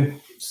to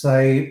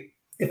say,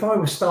 if I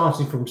was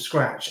starting from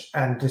scratch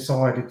and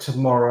decided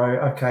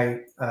tomorrow, okay,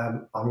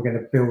 I'm going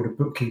to build a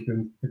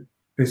bookkeeping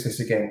business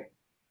again,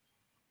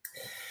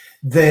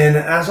 then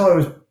as I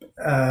was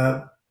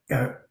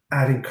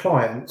adding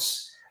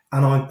clients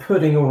and I'm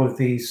putting all of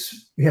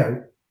these,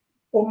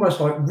 almost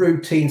like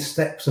routine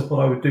steps of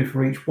what I would do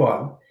for each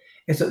one,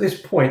 it's at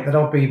this point that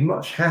I'll be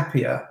much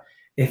happier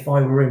if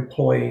I were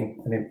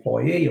employing an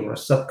employee or a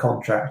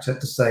subcontractor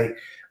to say,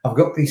 I've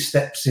got these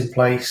steps in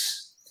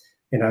place,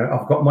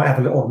 might have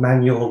a little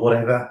manual or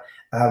whatever,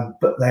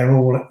 but they're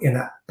all in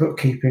that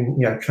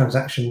bookkeeping,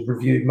 transaction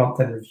review,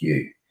 month-end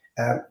review.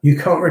 You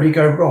can't really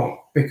go wrong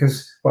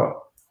because,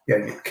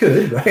 you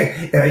could,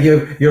 right?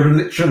 You're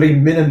literally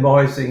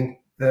minimizing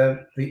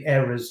the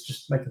errors,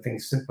 just making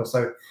things simpler.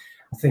 So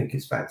I think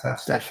it's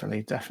fantastic.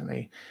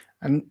 Definitely.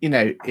 And,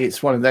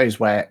 it's one of those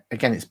where,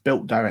 again, it's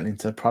built directly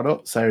into the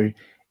product. So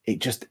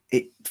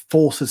it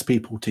forces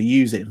people to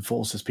use it and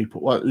forces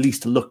people, well, at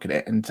least to look at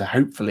it and to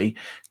hopefully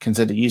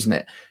consider using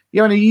it.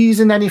 Are you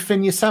using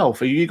anything yourself?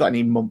 Have you got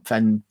any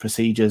month-end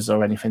procedures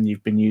or anything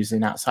you've been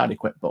using outside of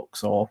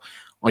QuickBooks, or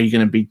are you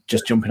going to be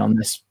just jumping on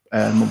this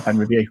month-end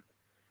review?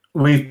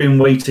 We've been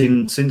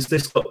waiting since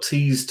this got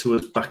teased to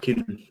us back in,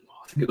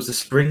 I think it was the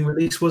spring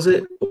release, was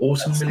it?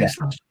 Autumn release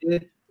last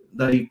year.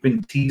 They've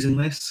been teasing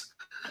this,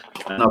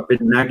 and I've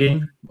been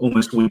nagging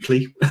almost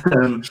weekly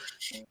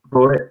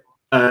for it.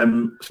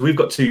 So we've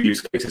got two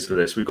use cases for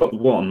this. We've got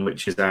one,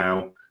 which is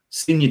our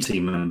senior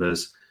team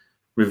members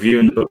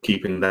reviewing the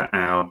bookkeeping that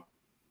our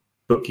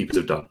bookkeepers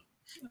have done.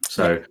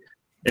 So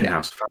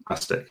in-house,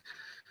 fantastic.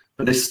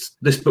 But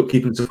this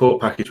bookkeeping support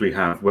package we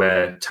have,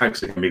 where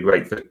tags are going to be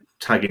great for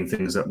tagging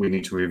things that we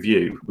need to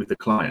review with the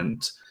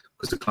client,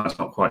 because the client's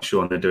not quite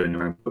sure and they're doing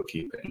their own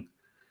bookkeeping.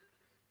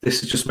 This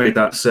has just made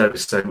that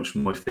service so much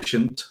more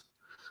efficient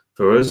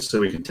for us, so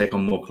we can take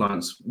on more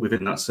clients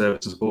within that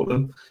service and support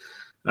them,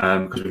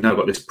 because we've now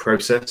got this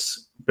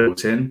process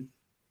built in.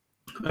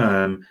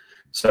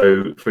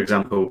 So, for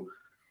example,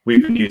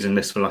 we've been using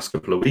this for the last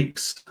couple of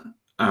weeks,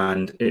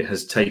 and it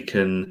has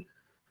taken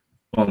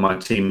one of my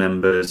team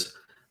members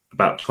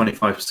about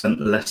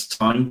 25% less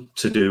time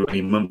to do a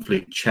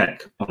monthly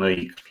check on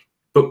a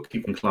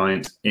bookkeeping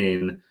client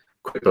in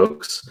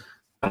QuickBooks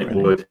than it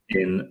would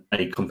in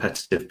a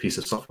competitive piece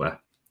of software.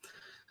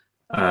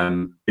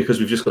 Because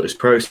we've just got this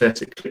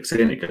process, it clicks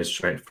in, it goes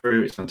straight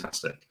through, it's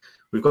fantastic.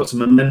 We've got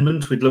some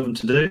amendments we'd love them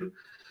to do.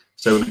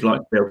 So we'd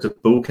like to be able to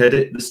bulk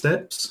edit the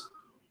steps.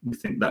 We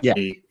think that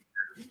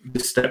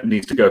this step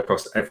needs to go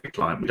across every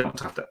client. We don't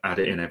have to add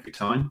it in every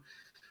time.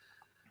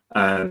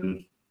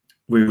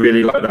 We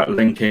really like that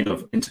linking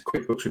into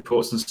QuickBooks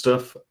reports and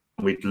stuff.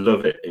 We'd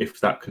love it if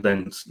that could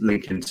then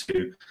link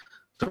into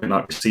something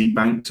like Receipt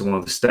Bank. So one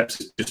of the steps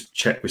is just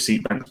check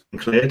Receipt Bank's been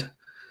cleared,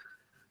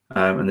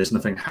 and there's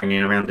nothing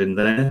hanging around in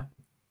there.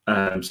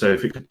 So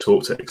if we could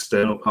talk to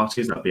external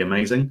parties, that'd be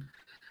amazing.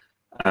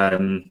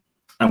 And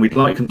we'd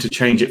like them to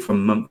change it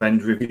from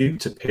month-end review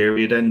to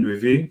period-end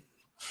review,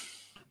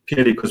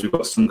 purely because we've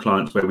got some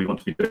clients where we want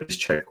to be doing this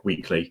check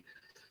weekly.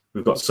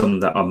 We've got some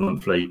that are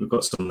monthly. We've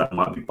got some that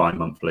might be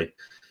bi-monthly.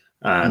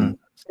 A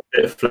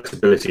bit of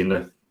flexibility in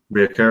the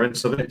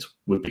reoccurrence of it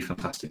would be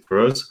fantastic for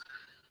us.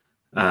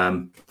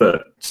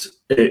 But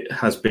it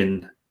has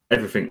been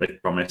everything they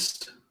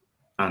promised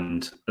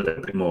and a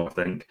little bit more, I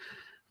think.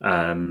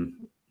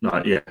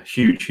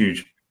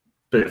 Huge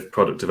bit of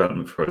product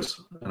development for us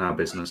and our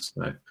business.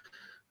 So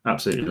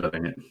absolutely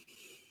loving it.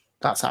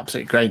 That's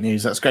absolutely great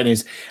news. That's great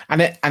news.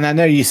 And I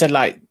know you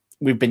said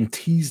we've been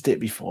teased it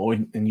before,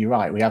 and you're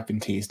right, we have been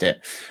teased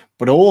it.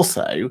 But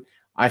also,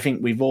 I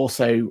think we've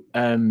also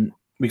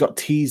we got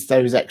teased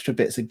those extra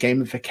bits of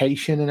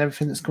gamification and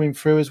everything that's coming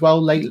through as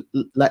well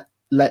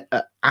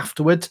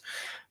afterwards.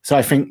 So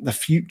I think the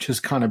future's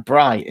kind of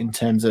bright in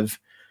terms of,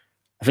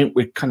 I think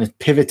we're kind of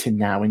pivoting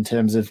now in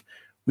terms of,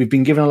 we've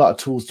been given a lot of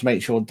tools to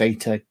make sure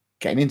data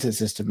getting into the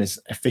system is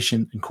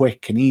efficient and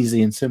quick and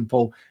easy and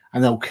simple,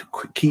 and they'll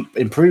keep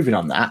improving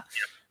on that.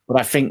 But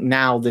I think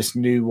now this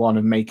new one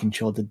of making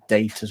sure the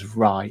data's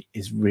right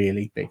is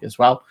really big as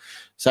well.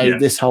 So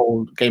this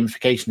whole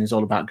gamification is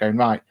all about going,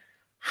 right,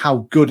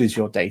 how good is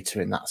your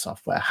data in that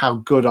software? How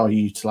good are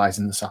you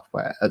utilizing the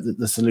software,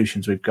 the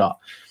solutions we've got?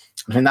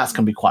 I think that's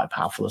going to be quite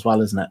powerful as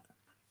well, isn't it?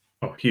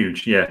 Oh,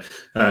 huge, yeah.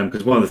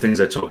 Because one of the things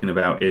they're talking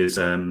about is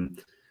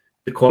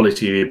the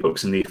quality of your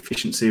books and the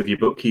efficiency of your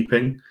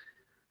bookkeeping.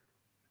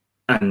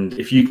 And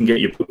if you can get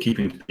your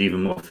bookkeeping to be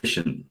even more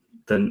efficient,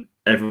 then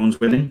everyone's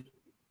winning.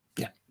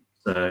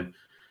 So,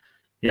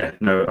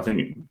 I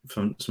think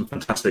some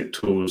fantastic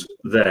tools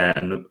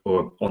there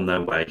or on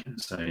their way.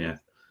 So,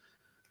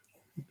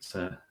 it's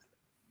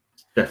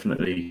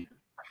definitely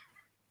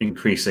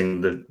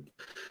increasing the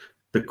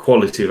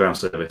quality of our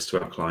service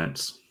to our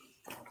clients.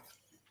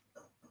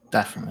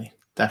 Definitely.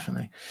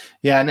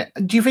 Yeah, and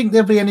do you think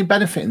there'll be any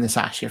benefit in this,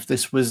 Ash, if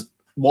this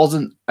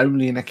wasn't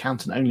only an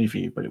accountant-only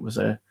view, but it was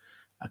a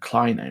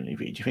client-only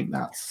view? Do you think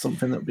that's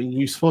something that would be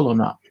useful or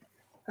not?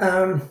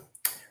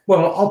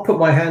 Well, I'll put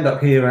my hand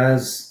up here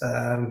as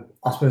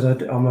I suppose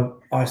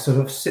I sort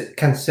of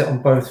can sit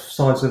on both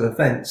sides of the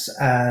fence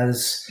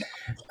as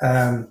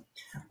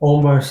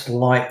almost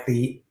like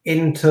the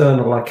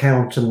internal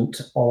accountant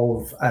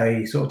of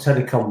a sort of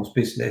telecoms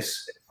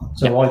business.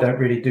 So I don't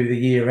really do the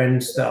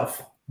year-end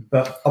stuff,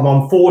 but I'm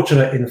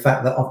unfortunate in the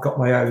fact that I've got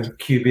my own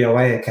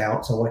QBOA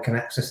account, so I can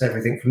access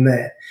everything from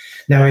there.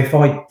 Now, if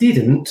I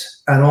didn't,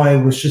 and I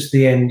was just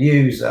the end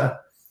user,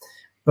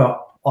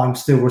 but I'm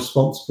still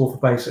responsible for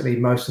basically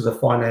most of the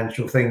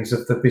financial things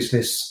of the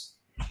business,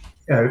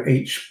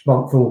 each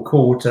month or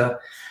quarter,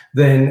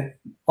 then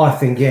I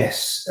think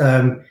yes,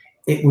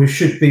 it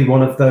should be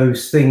one of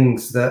those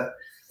things that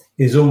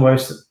is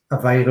almost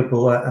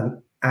available at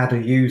an add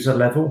a user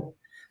level.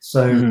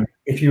 So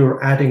if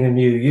you're adding a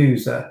new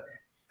user,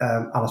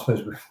 and I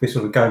suppose we're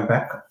sort of going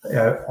back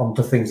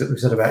onto things that we've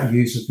said about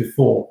users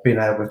before, being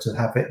able to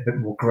have it a bit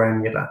more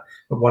granular.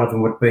 But one of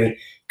them would be,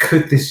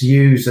 could this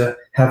user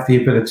have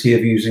the ability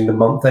of using the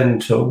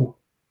month-end tool,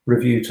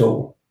 review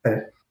tool?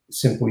 And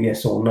simple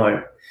yes or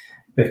no.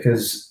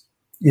 Because,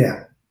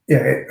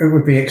 it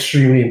would be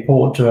extremely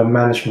important to a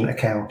management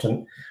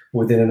accountant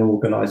within an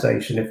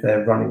organization if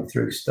they're running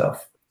through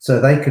stuff. So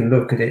they can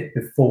look at it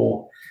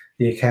before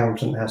the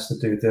accountant has to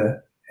do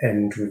the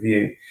end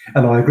review.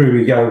 And I agree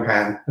with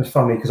Johan. It's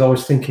funny because I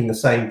was thinking the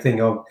same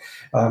thing.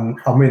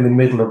 I'm in the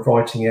middle of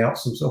writing out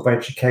some sort of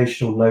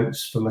educational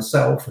notes for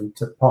myself and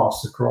to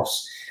pass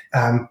across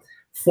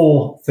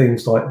for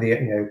things like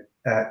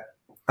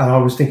and I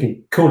was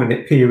thinking calling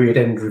it period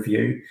end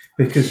review,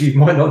 because you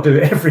might not do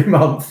it every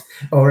month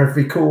or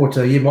every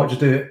quarter. You might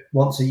just do it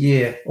once a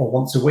year or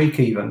once a week,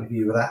 even if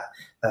you were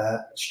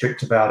that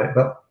strict about it.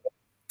 But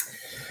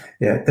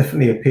yeah,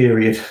 definitely a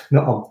period,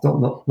 not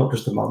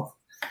just a month.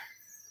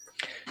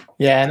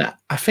 Yeah, and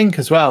I think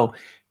as well,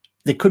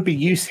 there could be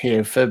use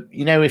here for,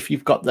 if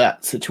you've got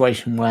that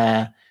situation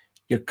where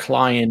your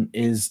client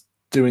is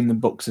doing the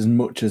books as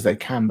much as they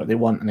can, but they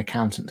want an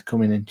accountant to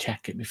come in and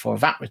check it before a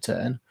VAT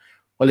return.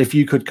 Well, if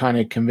you could kind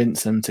of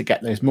convince them to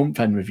get those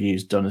month-end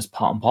reviews done as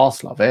part and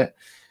parcel of it,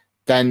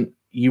 then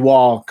you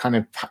are kind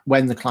of,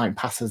 when the client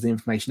passes the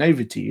information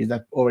over to you,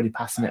 they're already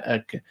passing it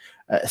at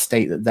a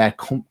state that they're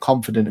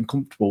confident and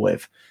comfortable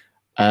with.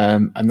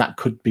 And that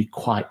could be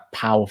quite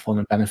powerful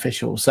and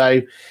beneficial.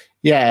 So,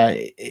 yeah,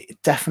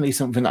 definitely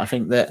something that I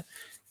think that,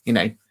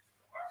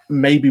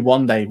 maybe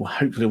one day,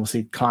 hopefully we'll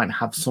see the client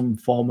have some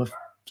form of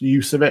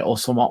use of it or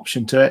some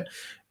option to it.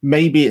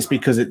 Maybe it's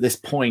because at this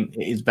point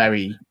it is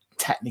very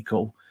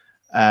technical.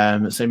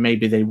 So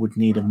maybe they would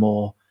need a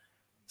more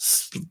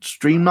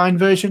streamlined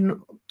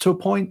version to a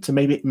point. So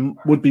maybe it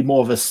would be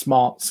more of a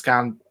smart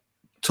scan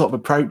sort of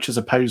approach as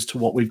opposed to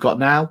what we've got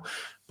now.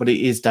 But it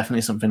is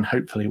definitely something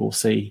hopefully we'll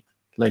see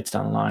later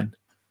down the line.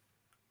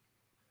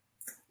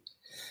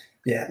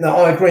 Yeah, no,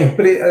 I agree.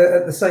 But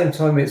at the same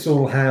time, it's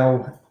all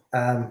how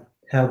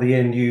the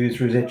end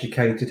user is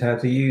educated how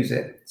to use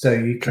it. So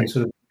you can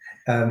sort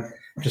of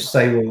just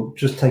say, well,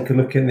 just take a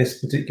look in this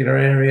particular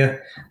area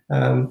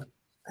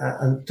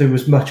and do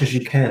as much as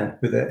you can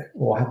with it,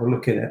 or have a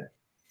look in it.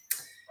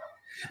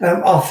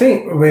 I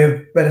think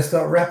we better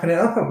start wrapping it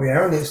up, haven't we,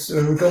 Aaron?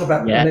 We've got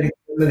about nearly 10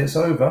 minutes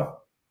over.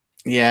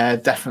 Yeah,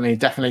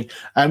 definitely.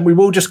 And we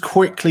will just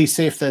quickly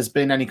see if there's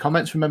been any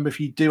comments. Remember, if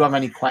you do have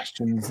any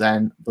questions,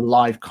 then the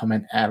live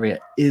comment area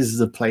is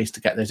the place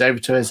to get those over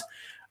to us.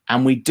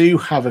 And we do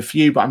have a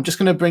few, but I'm just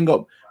going to bring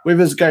up,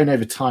 with us going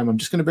over time, I'm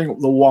just going to bring up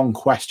the one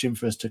question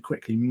for us to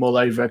quickly mull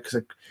over, because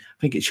I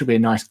think it should be a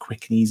nice,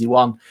 quick and easy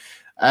one.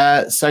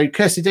 So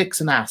Kirsty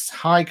Dixon asks,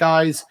 hi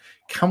guys,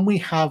 can we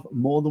have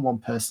more than one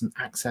person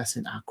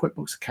accessing our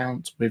QuickBooks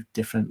account with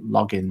different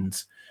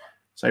logins?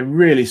 So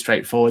really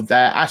straightforward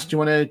there. Ash, do you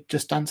want to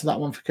just answer that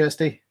one for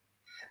Kirsty?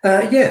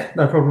 Yeah,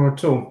 no problem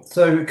at all.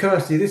 So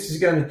Kirsty, this is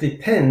going to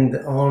depend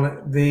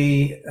on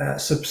the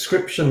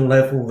subscription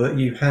level that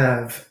you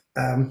have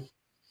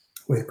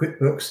with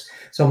QuickBooks.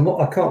 So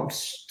I can't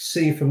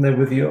see from there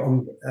whether you're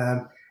on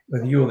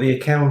whether you're the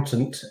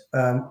accountant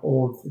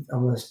or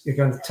unless you're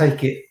going to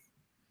take it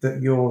that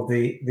you're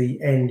the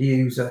end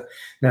user.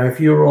 Now,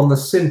 if you're on the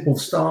simple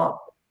start,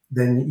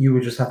 then you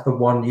would just have the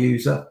one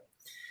user.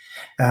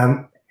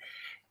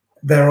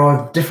 There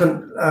are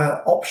different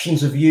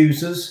options of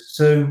users.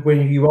 So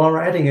when you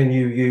are adding a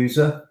new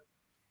user,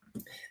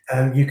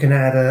 you can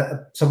add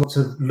someone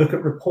to look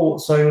at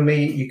reports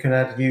only. You can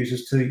add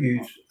users to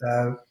use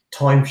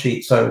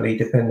timesheets only,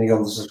 depending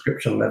on the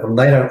subscription level.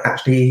 They don't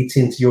actually eat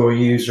into your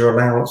user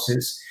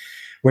allowances.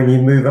 When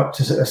you move up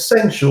to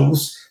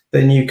essentials,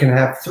 then you can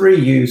have 3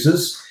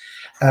 users.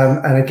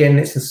 And again,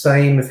 it's the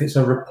same. If it's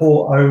a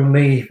report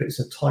only, if it's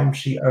a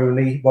timesheet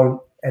only,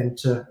 won't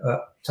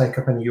take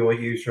up any of your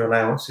user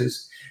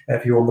allowances.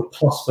 If you're on the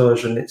plus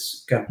version,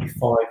 it's going to be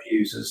 5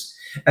 users.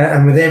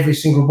 And with every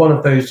single one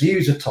of those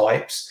user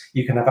types,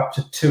 you can have up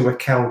to 2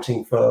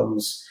 accounting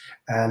firms,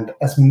 and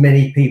as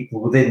many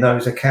people within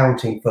those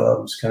accounting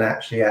firms can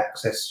actually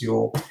access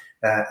your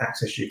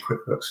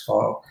QuickBooks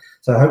file.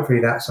 So hopefully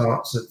that's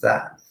answered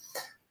that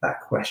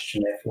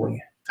question there for you.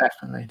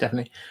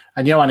 Definitely.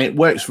 And Johan, it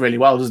works really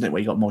well, doesn't it?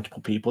 Where you got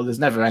multiple people, there's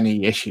never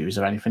any issues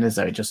or anything, is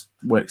there? It just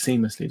works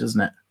seamlessly,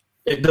 doesn't it?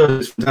 It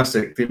does. It's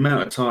fantastic. The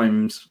amount of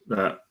times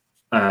that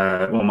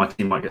my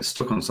team might get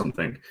stuck on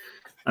something,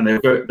 and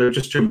they'll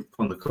just jump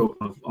on the call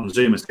on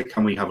Zoom and say,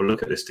 "Can we have a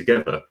look at this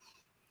together?"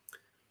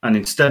 And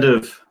instead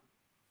of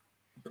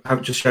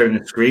just sharing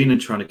the screen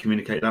and trying to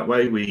communicate that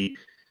way, we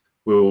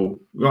will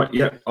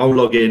I'll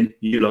log in,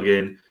 you log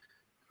in,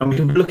 and we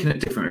can be looking at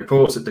different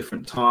reports at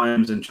different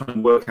times and try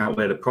and work out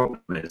where the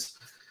problem is.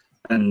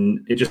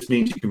 And it just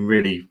means you can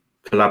really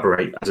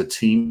collaborate as a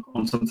team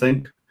on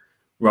something,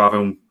 rather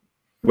than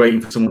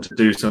waiting for someone to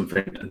do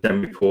something and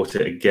then report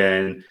it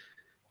again.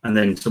 And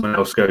then someone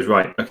else goes,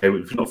 right, okay,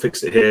 we've not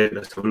fixed it here,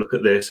 let's have a look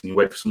at this, and you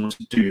wait for someone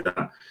to do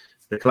that.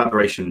 The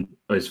collaboration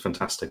is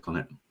fantastic on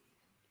it.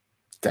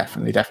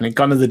 Definitely.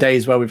 Gone are the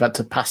days where we've had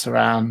to pass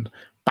around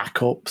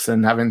backups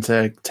and having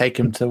to take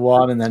them to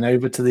one and then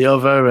over to the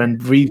other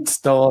and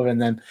restore and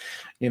then,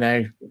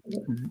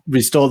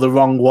 restore the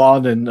wrong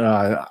one, and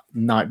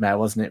nightmare,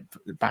 wasn't it?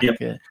 Back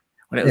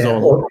when it was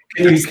all.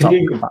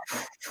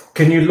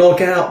 Can you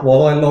log out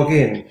while I log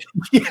in?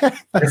 Yeah,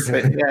 that's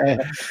it.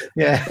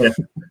 Yeah.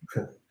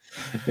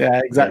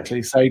 Yeah,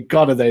 exactly. So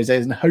gone are those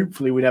days, and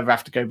hopefully we never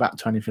have to go back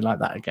to anything like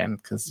that again,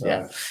 because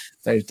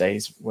those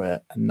days were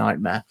a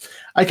nightmare.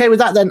 Okay, with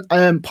that then,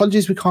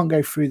 apologies we can't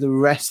go through the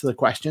rest of the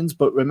questions,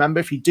 but remember,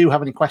 if you do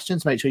have any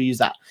questions, make sure you use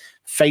that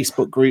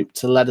Facebook group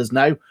to let us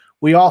know.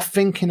 We are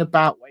thinking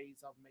about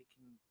ways of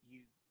making you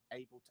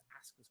able to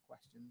ask us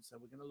questions, so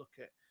we're going to look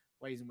at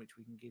ways in which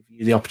we can give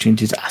you the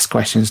opportunity to ask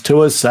questions to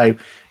us. So,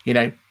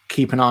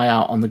 keep an eye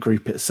out on the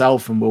group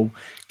itself, and we'll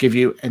give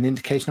you an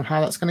indication of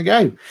how that's going to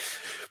go.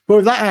 But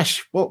with that,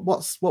 Ash, what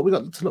we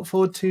got to look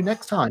forward to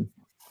next time?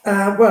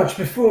 Well, just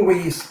before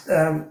we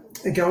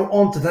go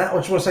on to that, I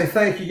just want to say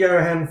thank you,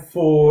 Johan,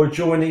 for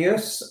joining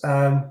us.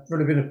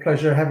 Really been a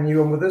pleasure having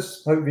you on with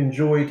us. Hope you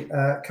enjoyed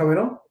coming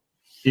on.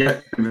 Yeah,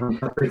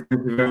 thank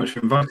you very much for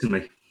inviting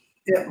me.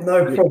 Yeah,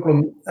 no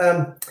problem.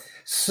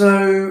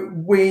 So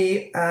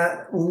we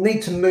will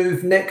need to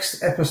move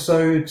next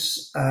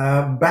episodes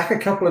back a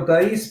couple of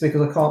days,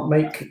 because I can't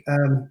make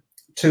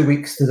 2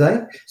 weeks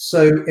today.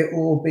 So it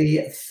will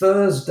be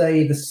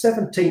Thursday, the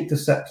 17th of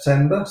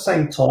September,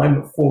 same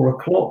time at 4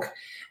 o'clock.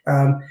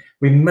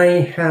 We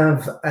may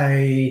have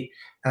an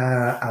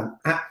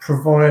app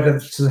provider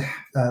that's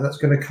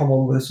going to come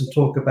on with us and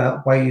talk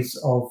about ways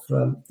of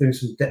doing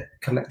some debt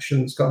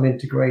collection. It's got an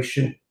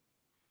integration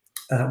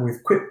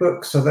with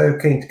QuickBooks, so they're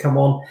keen to come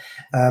on.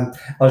 I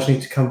just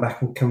need to come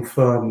back and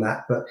confirm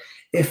that. But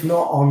if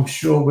not, I'm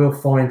sure we'll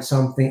find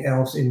something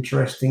else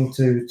interesting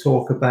to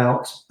talk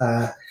about.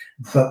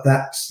 But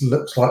that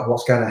looks like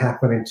what's going to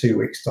happen in 2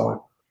 weeks' time.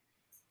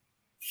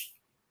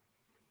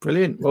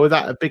 Brilliant. Well, with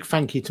that, a big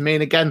thank you to me.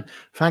 And again,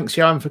 thanks,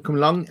 Johan, for coming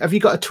along. Have you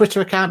got a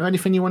Twitter account or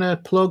anything you want to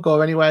plug,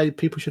 or anywhere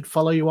people should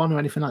follow you on, or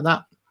anything like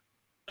that?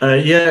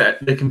 Yeah,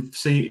 they can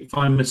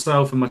find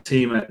myself and my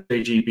team at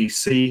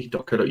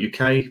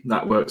jgbc.co.uk.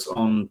 That works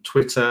on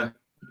Twitter,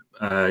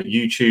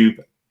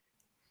 YouTube,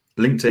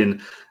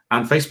 LinkedIn,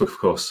 and Facebook, of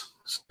course.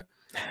 So,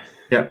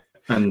 yeah,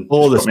 and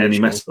all the any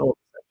messages.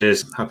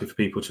 Happy for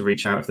people to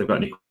reach out if they've got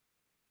any.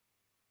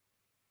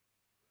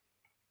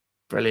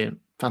 Brilliant.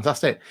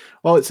 Fantastic.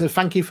 Well, it's a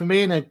thank you for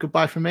me and a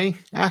goodbye from me,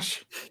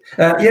 Ash.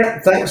 Yeah,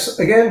 thanks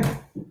again.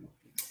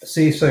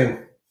 See you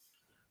soon.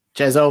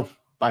 Cheers all.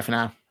 Bye for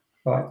now.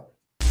 Bye.